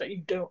modules that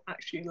you don't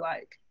actually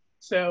like.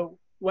 So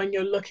when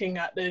you're looking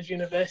at those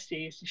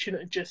universities, you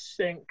shouldn't just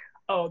think,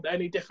 oh, the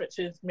only difference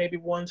is maybe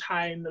one's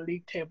higher in the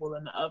league table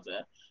than the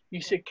other.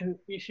 You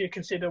should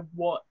consider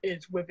what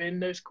is within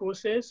those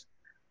courses.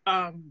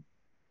 And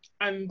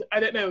I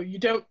don't know,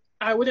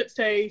 I wouldn't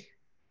say,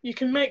 you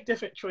can make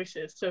different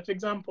choices. So for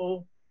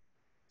example,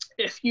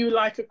 if you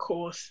like a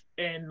course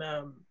in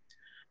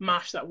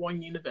maths at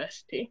one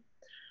university,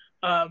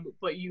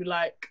 but you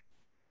like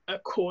a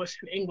course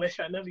in English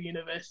at another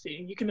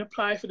university, you can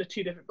apply for the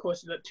two different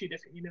courses at two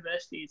different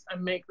universities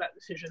and make that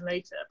decision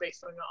later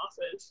based on your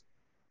offers.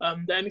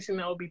 The only thing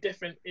that will be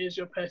different is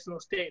your personal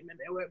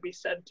statement. It won't be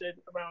centered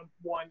around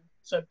one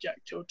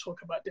subject. You'll talk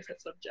about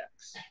different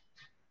subjects.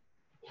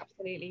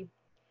 Absolutely.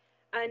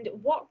 And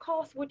what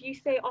course would you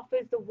say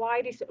offers the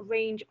widest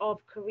range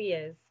of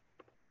careers?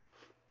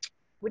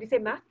 Would you say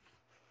maths?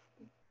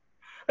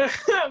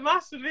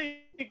 Maths would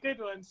be a good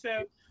one.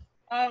 So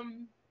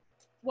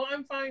what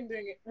I'm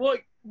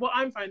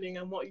finding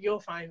and what you'll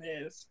find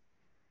is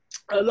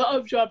a lot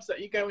of jobs that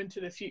you go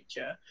into the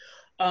future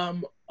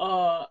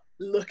are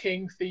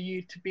looking for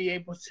you to be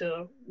able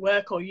to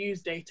work or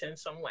use data in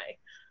some way.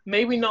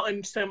 Maybe not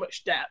in so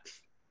much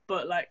depth,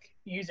 but like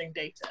using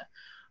data.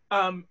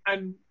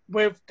 And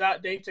with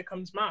that data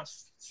comes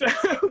maths. So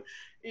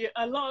yeah,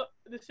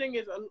 the thing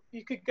is,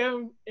 you could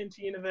go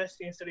into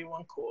university and study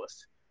one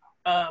course.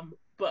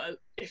 But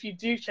if you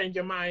do change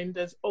your mind,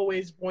 there's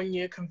always 1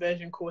 year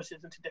conversion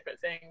courses into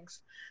different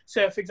things.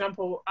 So for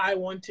example, I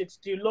wanted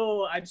to do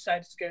law, I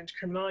decided to go into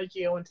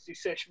criminology, I wanted to do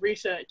social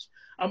research.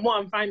 And what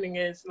I'm finding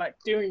is, like,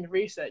 doing the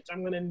research,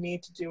 I'm going to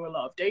need to do a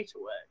lot of data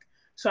work.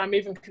 So I'm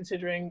even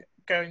considering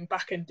going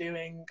back and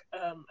doing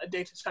a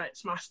data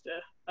science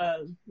master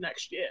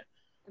next year.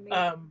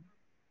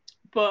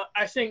 But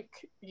I think,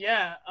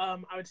 yeah,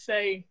 I would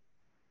say,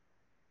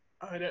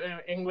 I don't know,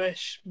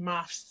 English,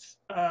 maths,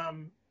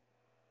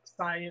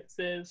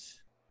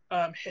 sciences,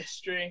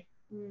 history,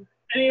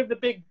 any of the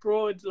big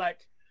broad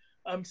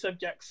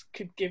subjects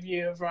could give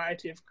you a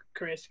variety of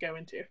careers to go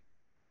into.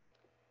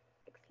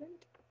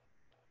 Excellent.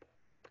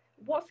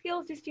 What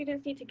skills do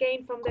students need to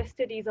gain from their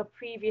studies or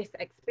previous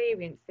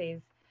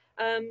experiences?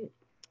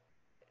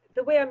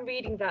 The way I'm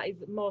reading that is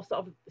more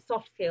sort of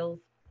soft skills.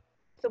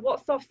 So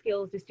what soft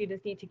skills do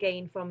students need to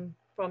gain from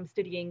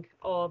studying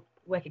or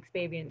work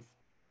experience?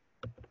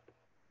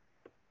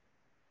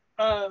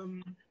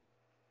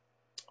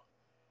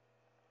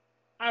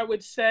 I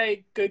would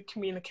say good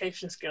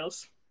communication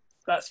skills.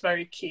 That's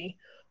very key,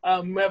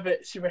 whether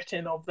it's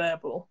written or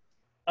verbal.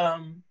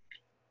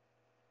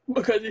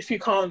 Because if you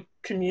can't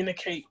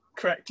communicate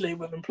correctly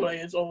with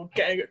employers or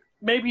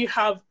maybe you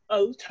have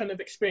a ton of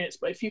experience,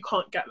 but if you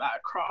can't get that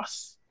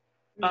across,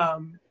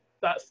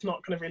 that's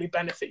not going to really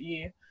benefit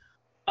you.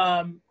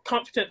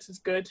 Confidence is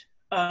good.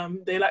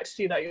 They like to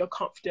see that you're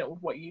confident with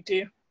what you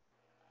do.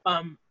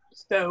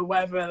 So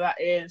whether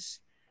that is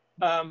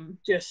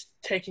just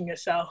taking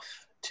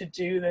yourself to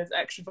do those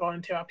extra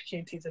volunteer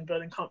opportunities and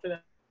building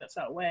confidence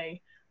that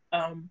way.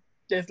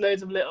 There's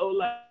loads of little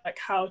like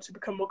how to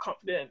become more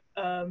confident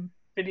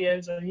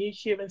videos on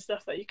YouTube and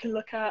stuff that you can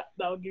look at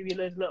that will give you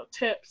loads of little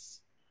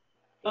tips.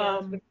 Yeah,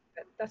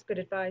 that's good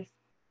advice.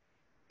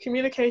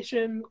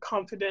 Communication,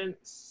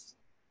 confidence,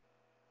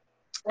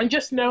 and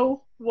just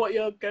know what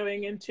you're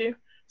going into.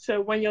 So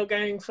when you're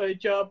going for a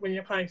job, when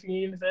you're applying for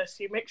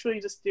university, make sure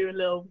you just do a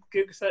little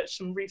Google search,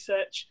 some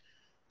research.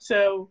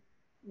 So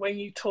when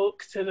you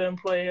talk to the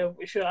employer,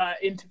 if you're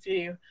at an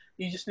interview,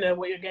 you just know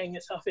what you're getting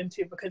yourself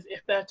into, because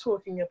if they're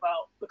talking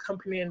about the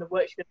company and the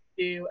work you're going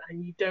to do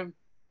and you don't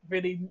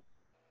really,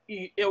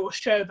 it will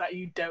show that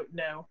you don't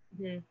know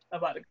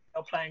about the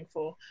you're applying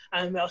for.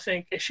 And they'll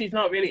think, if she's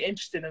not really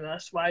interested in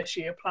us, why has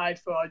she applied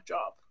for our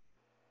job?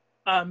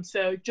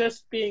 So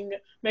just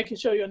making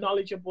sure you're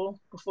knowledgeable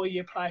before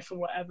you apply for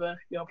whatever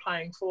you're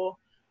applying for,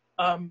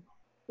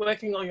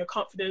 working on your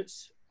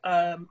confidence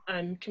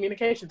and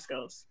communication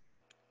skills.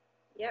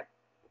 Yep,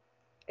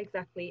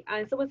 Exactly.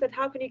 And someone said,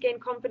 how can you gain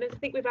confidence? I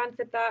think we've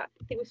answered that.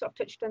 I think we've sort of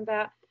touched on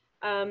that.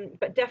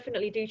 But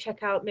definitely do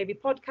check out maybe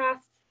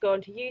podcasts, go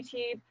onto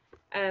YouTube,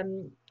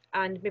 and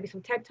maybe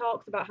some TED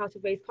Talks about how to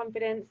raise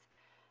confidence.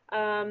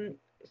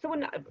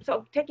 Someone sort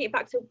of taking it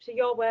back to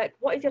your work,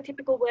 what is your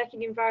typical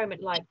working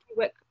environment like? Do you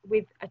work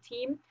with a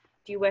team?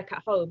 Do you work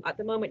at home? At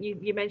the moment,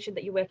 you mentioned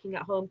that you're working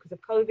at home because of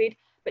COVID,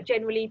 but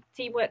generally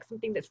teamwork is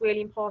something that's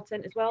really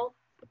important as well.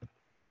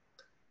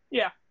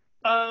 Yeah.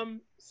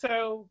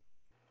 So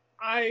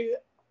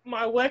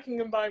my working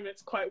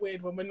environment's quite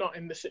weird when we're not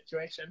in this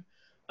situation.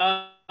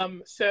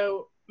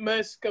 So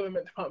most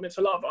government departments,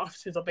 a lot of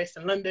offices are based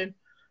in London,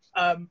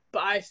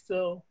 but I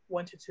still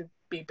wanted to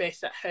be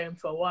based at home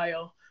for a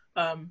while.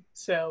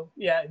 So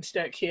yeah, in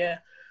Stoke here.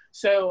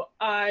 So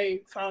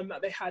I found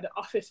that they had an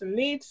office in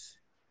Leeds.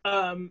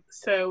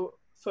 So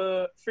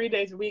for 3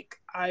 days a week,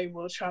 I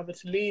will travel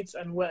to Leeds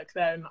and work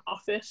there in the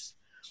office,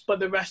 but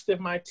the rest of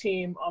my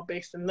team are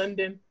based in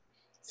London.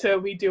 So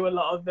we do a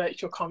lot of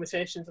virtual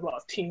conversations, a lot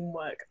of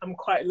teamwork. I'm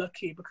quite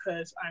lucky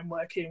because I'm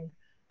working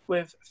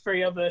with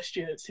 3 other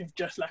students who've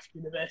just left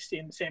university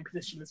in the same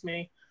position as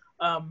me.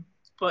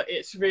 But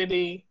it's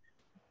really,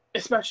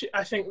 especially,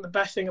 I think the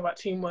best thing about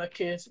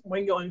teamwork is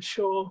when you're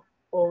unsure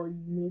or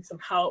you need some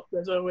help,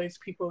 there's always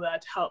people there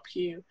to help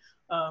you.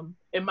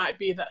 It might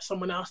be that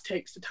someone else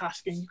takes the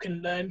task and you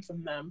can learn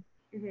from them,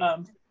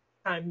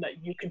 and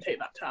that you can take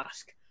that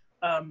task.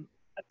 I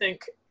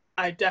think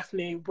I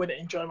definitely wouldn't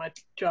enjoy my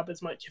job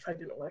as much if I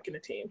didn't work in a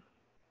team.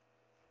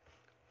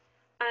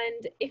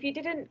 And if you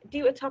didn't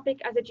do a topic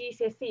as a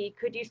GCSE,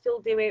 could you still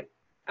do it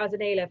as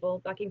an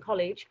A-level, like in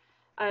college?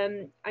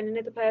 And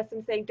another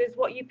person saying, does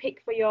what you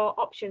pick for your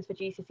options for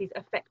GCSEs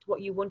affect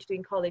what you want to do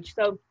in college?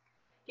 So,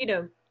 you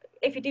know,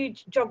 if you do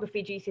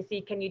geography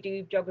GCSE, can you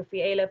do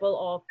geography A-level,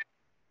 or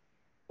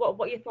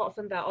what are your thoughts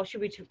on that? Or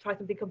should we try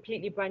something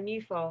completely brand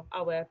new for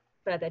our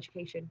further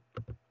education?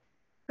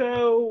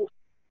 So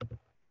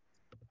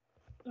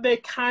they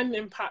can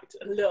impact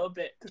a little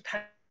bit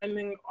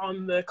depending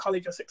on the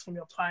college or sixth form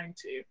you're applying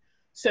to.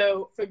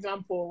 So, for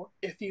example,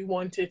 if you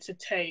wanted to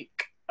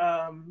take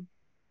a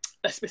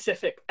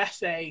specific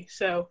essay,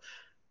 so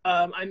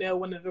I know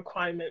one of the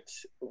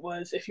requirements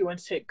was if you want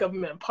to take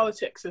government and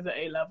politics as an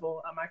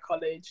A-level at my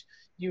college,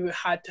 you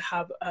had to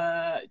have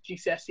a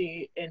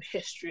GCSE in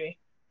history,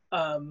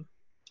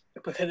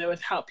 because it would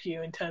help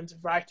you in terms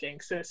of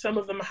writing. So some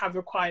of them have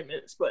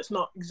requirements, but it's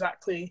not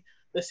exactly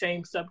the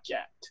same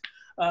subject.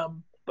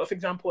 But for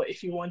example,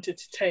 if you wanted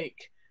to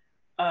take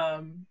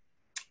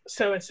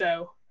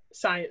so-and-so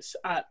science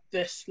at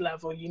this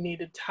level, you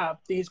needed to have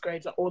these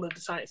grades at all of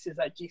the sciences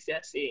at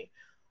GCSE.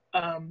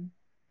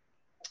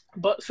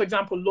 But for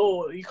example,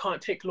 law, you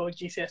can't take law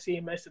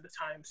GCSE most of the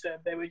time. So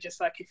they were just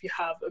like, if you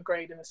have a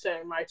grade in a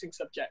certain writing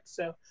subject.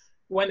 So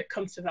when it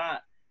comes to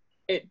that,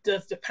 it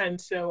does depend.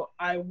 So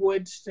I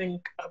would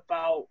think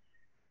about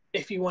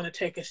if you want to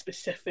take a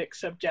specific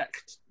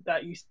subject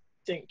that you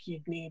think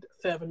you'd need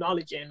further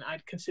knowledge in,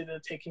 I'd consider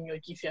taking your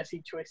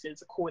GCSE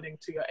choices according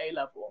to your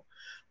A-level.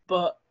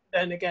 But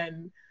then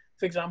again,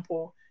 for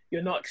example,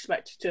 you're not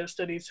expected to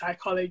study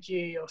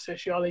psychology or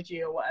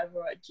sociology or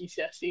whatever at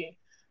GCSE.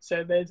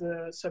 So those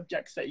are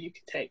subjects that you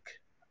could take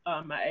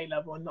at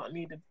A-level and not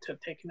needed to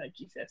have taken at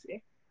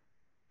GCSE.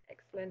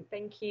 Excellent,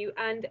 thank you.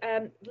 And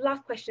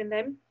last question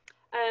then,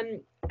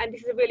 and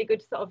this is a really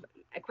good sort of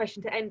a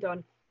question to end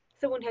on.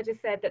 Someone has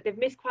just said that they've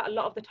missed quite a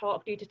lot of the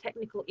talk due to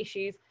technical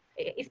issues.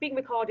 It's being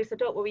recorded, so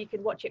don't worry, you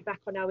can watch it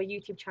back on our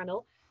YouTube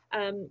channel.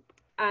 But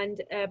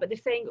they're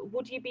saying,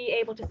 would you be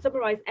able to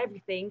summarize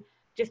everything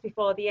just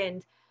before the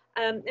end?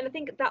 And I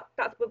think that's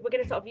we're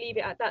going to sort of leave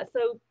it at that.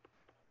 So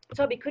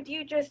Toby, could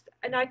you just,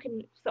 and I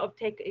can sort of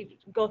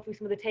go through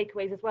some of the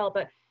takeaways as well,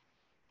 but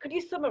could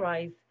you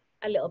summarize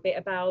a little bit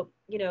about,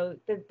 you know,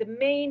 the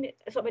main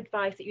sort of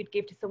advice that you'd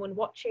give to someone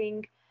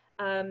watching,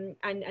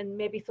 and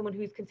maybe someone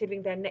who's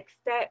considering their next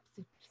steps,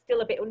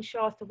 still a bit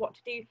unsure as to what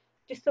to do?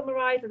 Just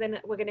summarize, and then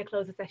we're going to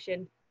close the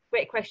session.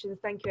 Great questions.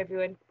 Thank you,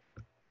 everyone.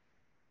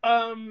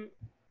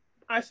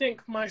 I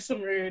think my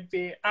summary would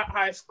be at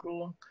high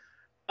school.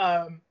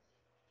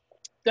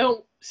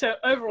 So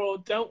overall,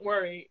 don't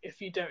worry if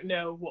you don't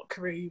know what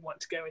career you want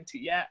to go into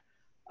yet.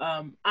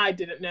 I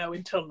didn't know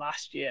until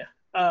last year,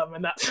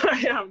 and that's where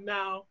I am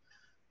now.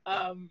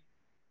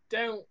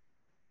 Don't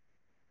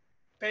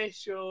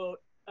base your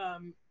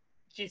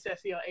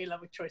GCSE or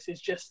A-level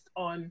choices just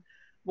on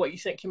what you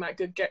think you might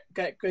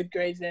get good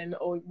grades in,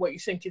 or what you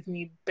think is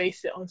needed.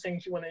 Base it on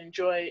things you want to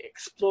enjoy,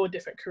 explore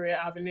different career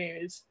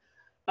avenues.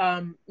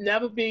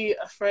 Never be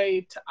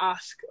afraid to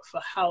ask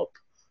for help.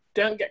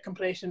 Don't get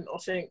complacent or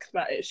think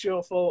that it's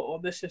your fault or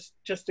this is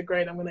just a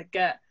grade I'm going to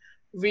get.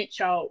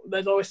 Reach out.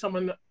 There's always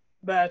someone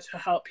there to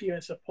help you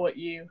and support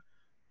you.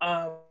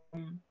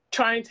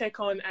 Try and take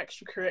on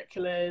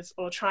extracurriculars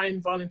or try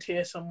and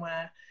volunteer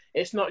somewhere.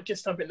 It's not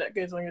just something that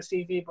goes on your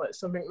CV, but it's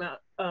something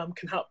that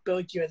can help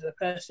build you as a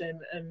person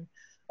and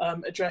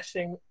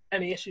addressing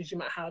any issues you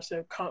might have.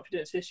 So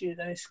confidence issues,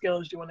 any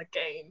skills you want to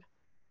gain.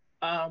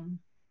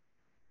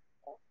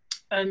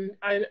 And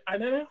I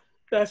don't know.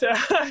 That's it.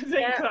 I think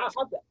Yeah,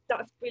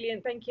 that's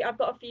brilliant. Thank you. I've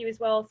got a few as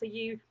well. So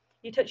you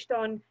touched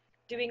on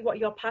doing what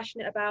you're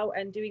passionate about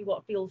and doing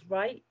what feels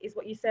right, is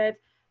what you said.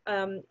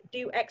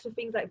 Do extra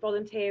things like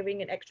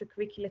volunteering and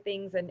extracurricular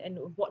things, and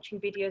watching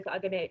videos that are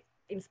going to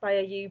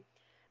inspire you.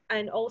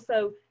 And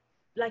also,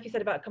 like you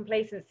said about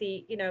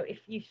complacency, you know, if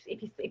you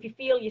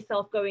feel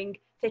yourself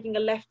taking a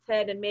left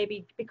turn and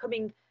maybe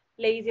becoming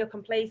lazy or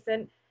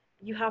complacent,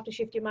 you have to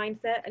shift your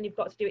mindset, and you've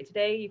got to do it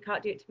today. You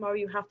can't do it tomorrow.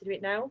 You have to do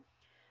it now.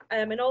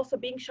 And also,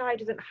 being shy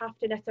doesn't have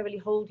to necessarily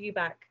hold you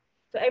back.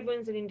 So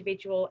everyone's an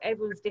individual,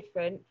 everyone's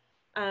different,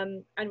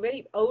 and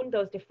really own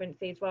those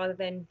differences rather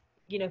than,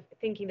 you know,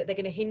 thinking that they're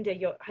going to hinder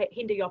your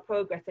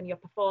progress and your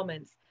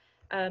performance.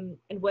 And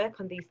work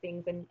on these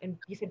things. And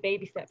you said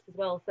baby steps as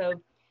well.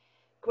 So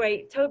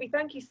great, Toby.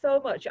 Thank you so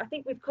much. I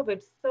think we've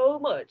covered so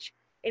much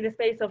in the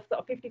space of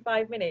sort of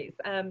 55 minutes.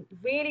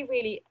 Really,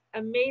 really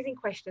amazing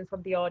questions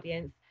from the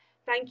audience.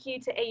 Thank you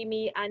to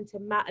Amy and to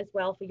Matt as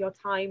well for your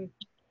time.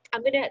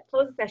 I'm going to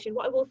close the session.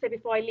 What I will say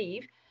before I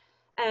leave,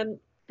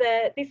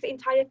 this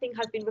entire thing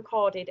has been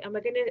recorded, and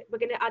we're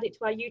gonna add it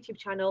to our YouTube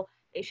channel.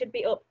 It should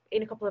be up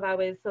in a couple of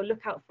hours, so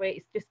look out for it.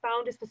 It's just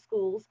Founders for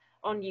Schools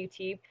on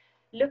YouTube.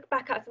 Look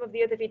back at some of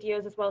the other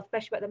videos as well,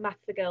 especially about the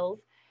Maths for Girls.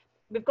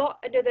 We've got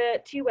another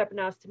 2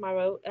 webinars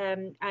tomorrow,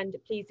 and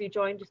please do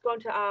join. Just go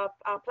onto our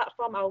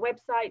platform, our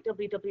website,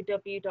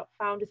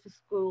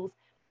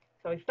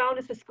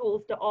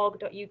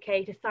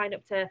 foundersforschools.org.uk to sign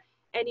up to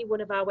any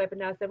one of our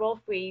webinars. They're all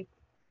free.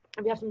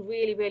 And we have some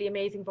really, really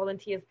amazing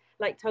volunteers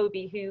like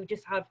Toby who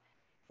just have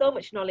so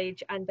much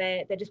knowledge, and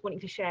they're just wanting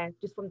to share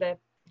just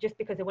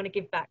because they want to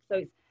give back. So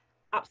it's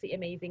absolutely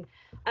amazing.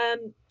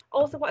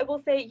 Also, what I will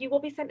say, you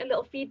will be sent a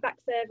little feedback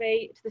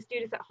survey to the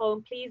students at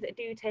home. Please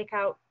do take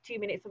out 2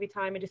 minutes of your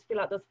time and just fill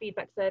out those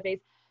feedback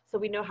surveys so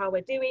we know how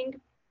we're doing.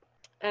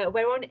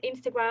 We're on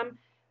Instagram,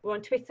 we're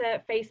on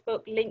Twitter,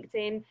 Facebook,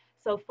 LinkedIn.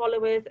 So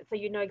follow us so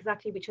you know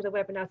exactly which other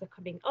webinars are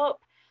coming up.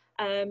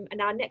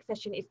 And our next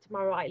session is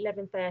tomorrow at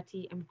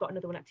 11:30, and we've got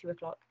another one at 2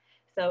 o'clock.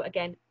 So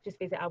again, just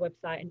visit our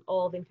website and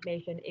all the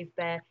information is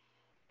there.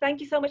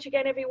 Thank you so much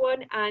again,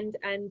 everyone, and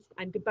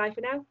goodbye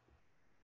for now.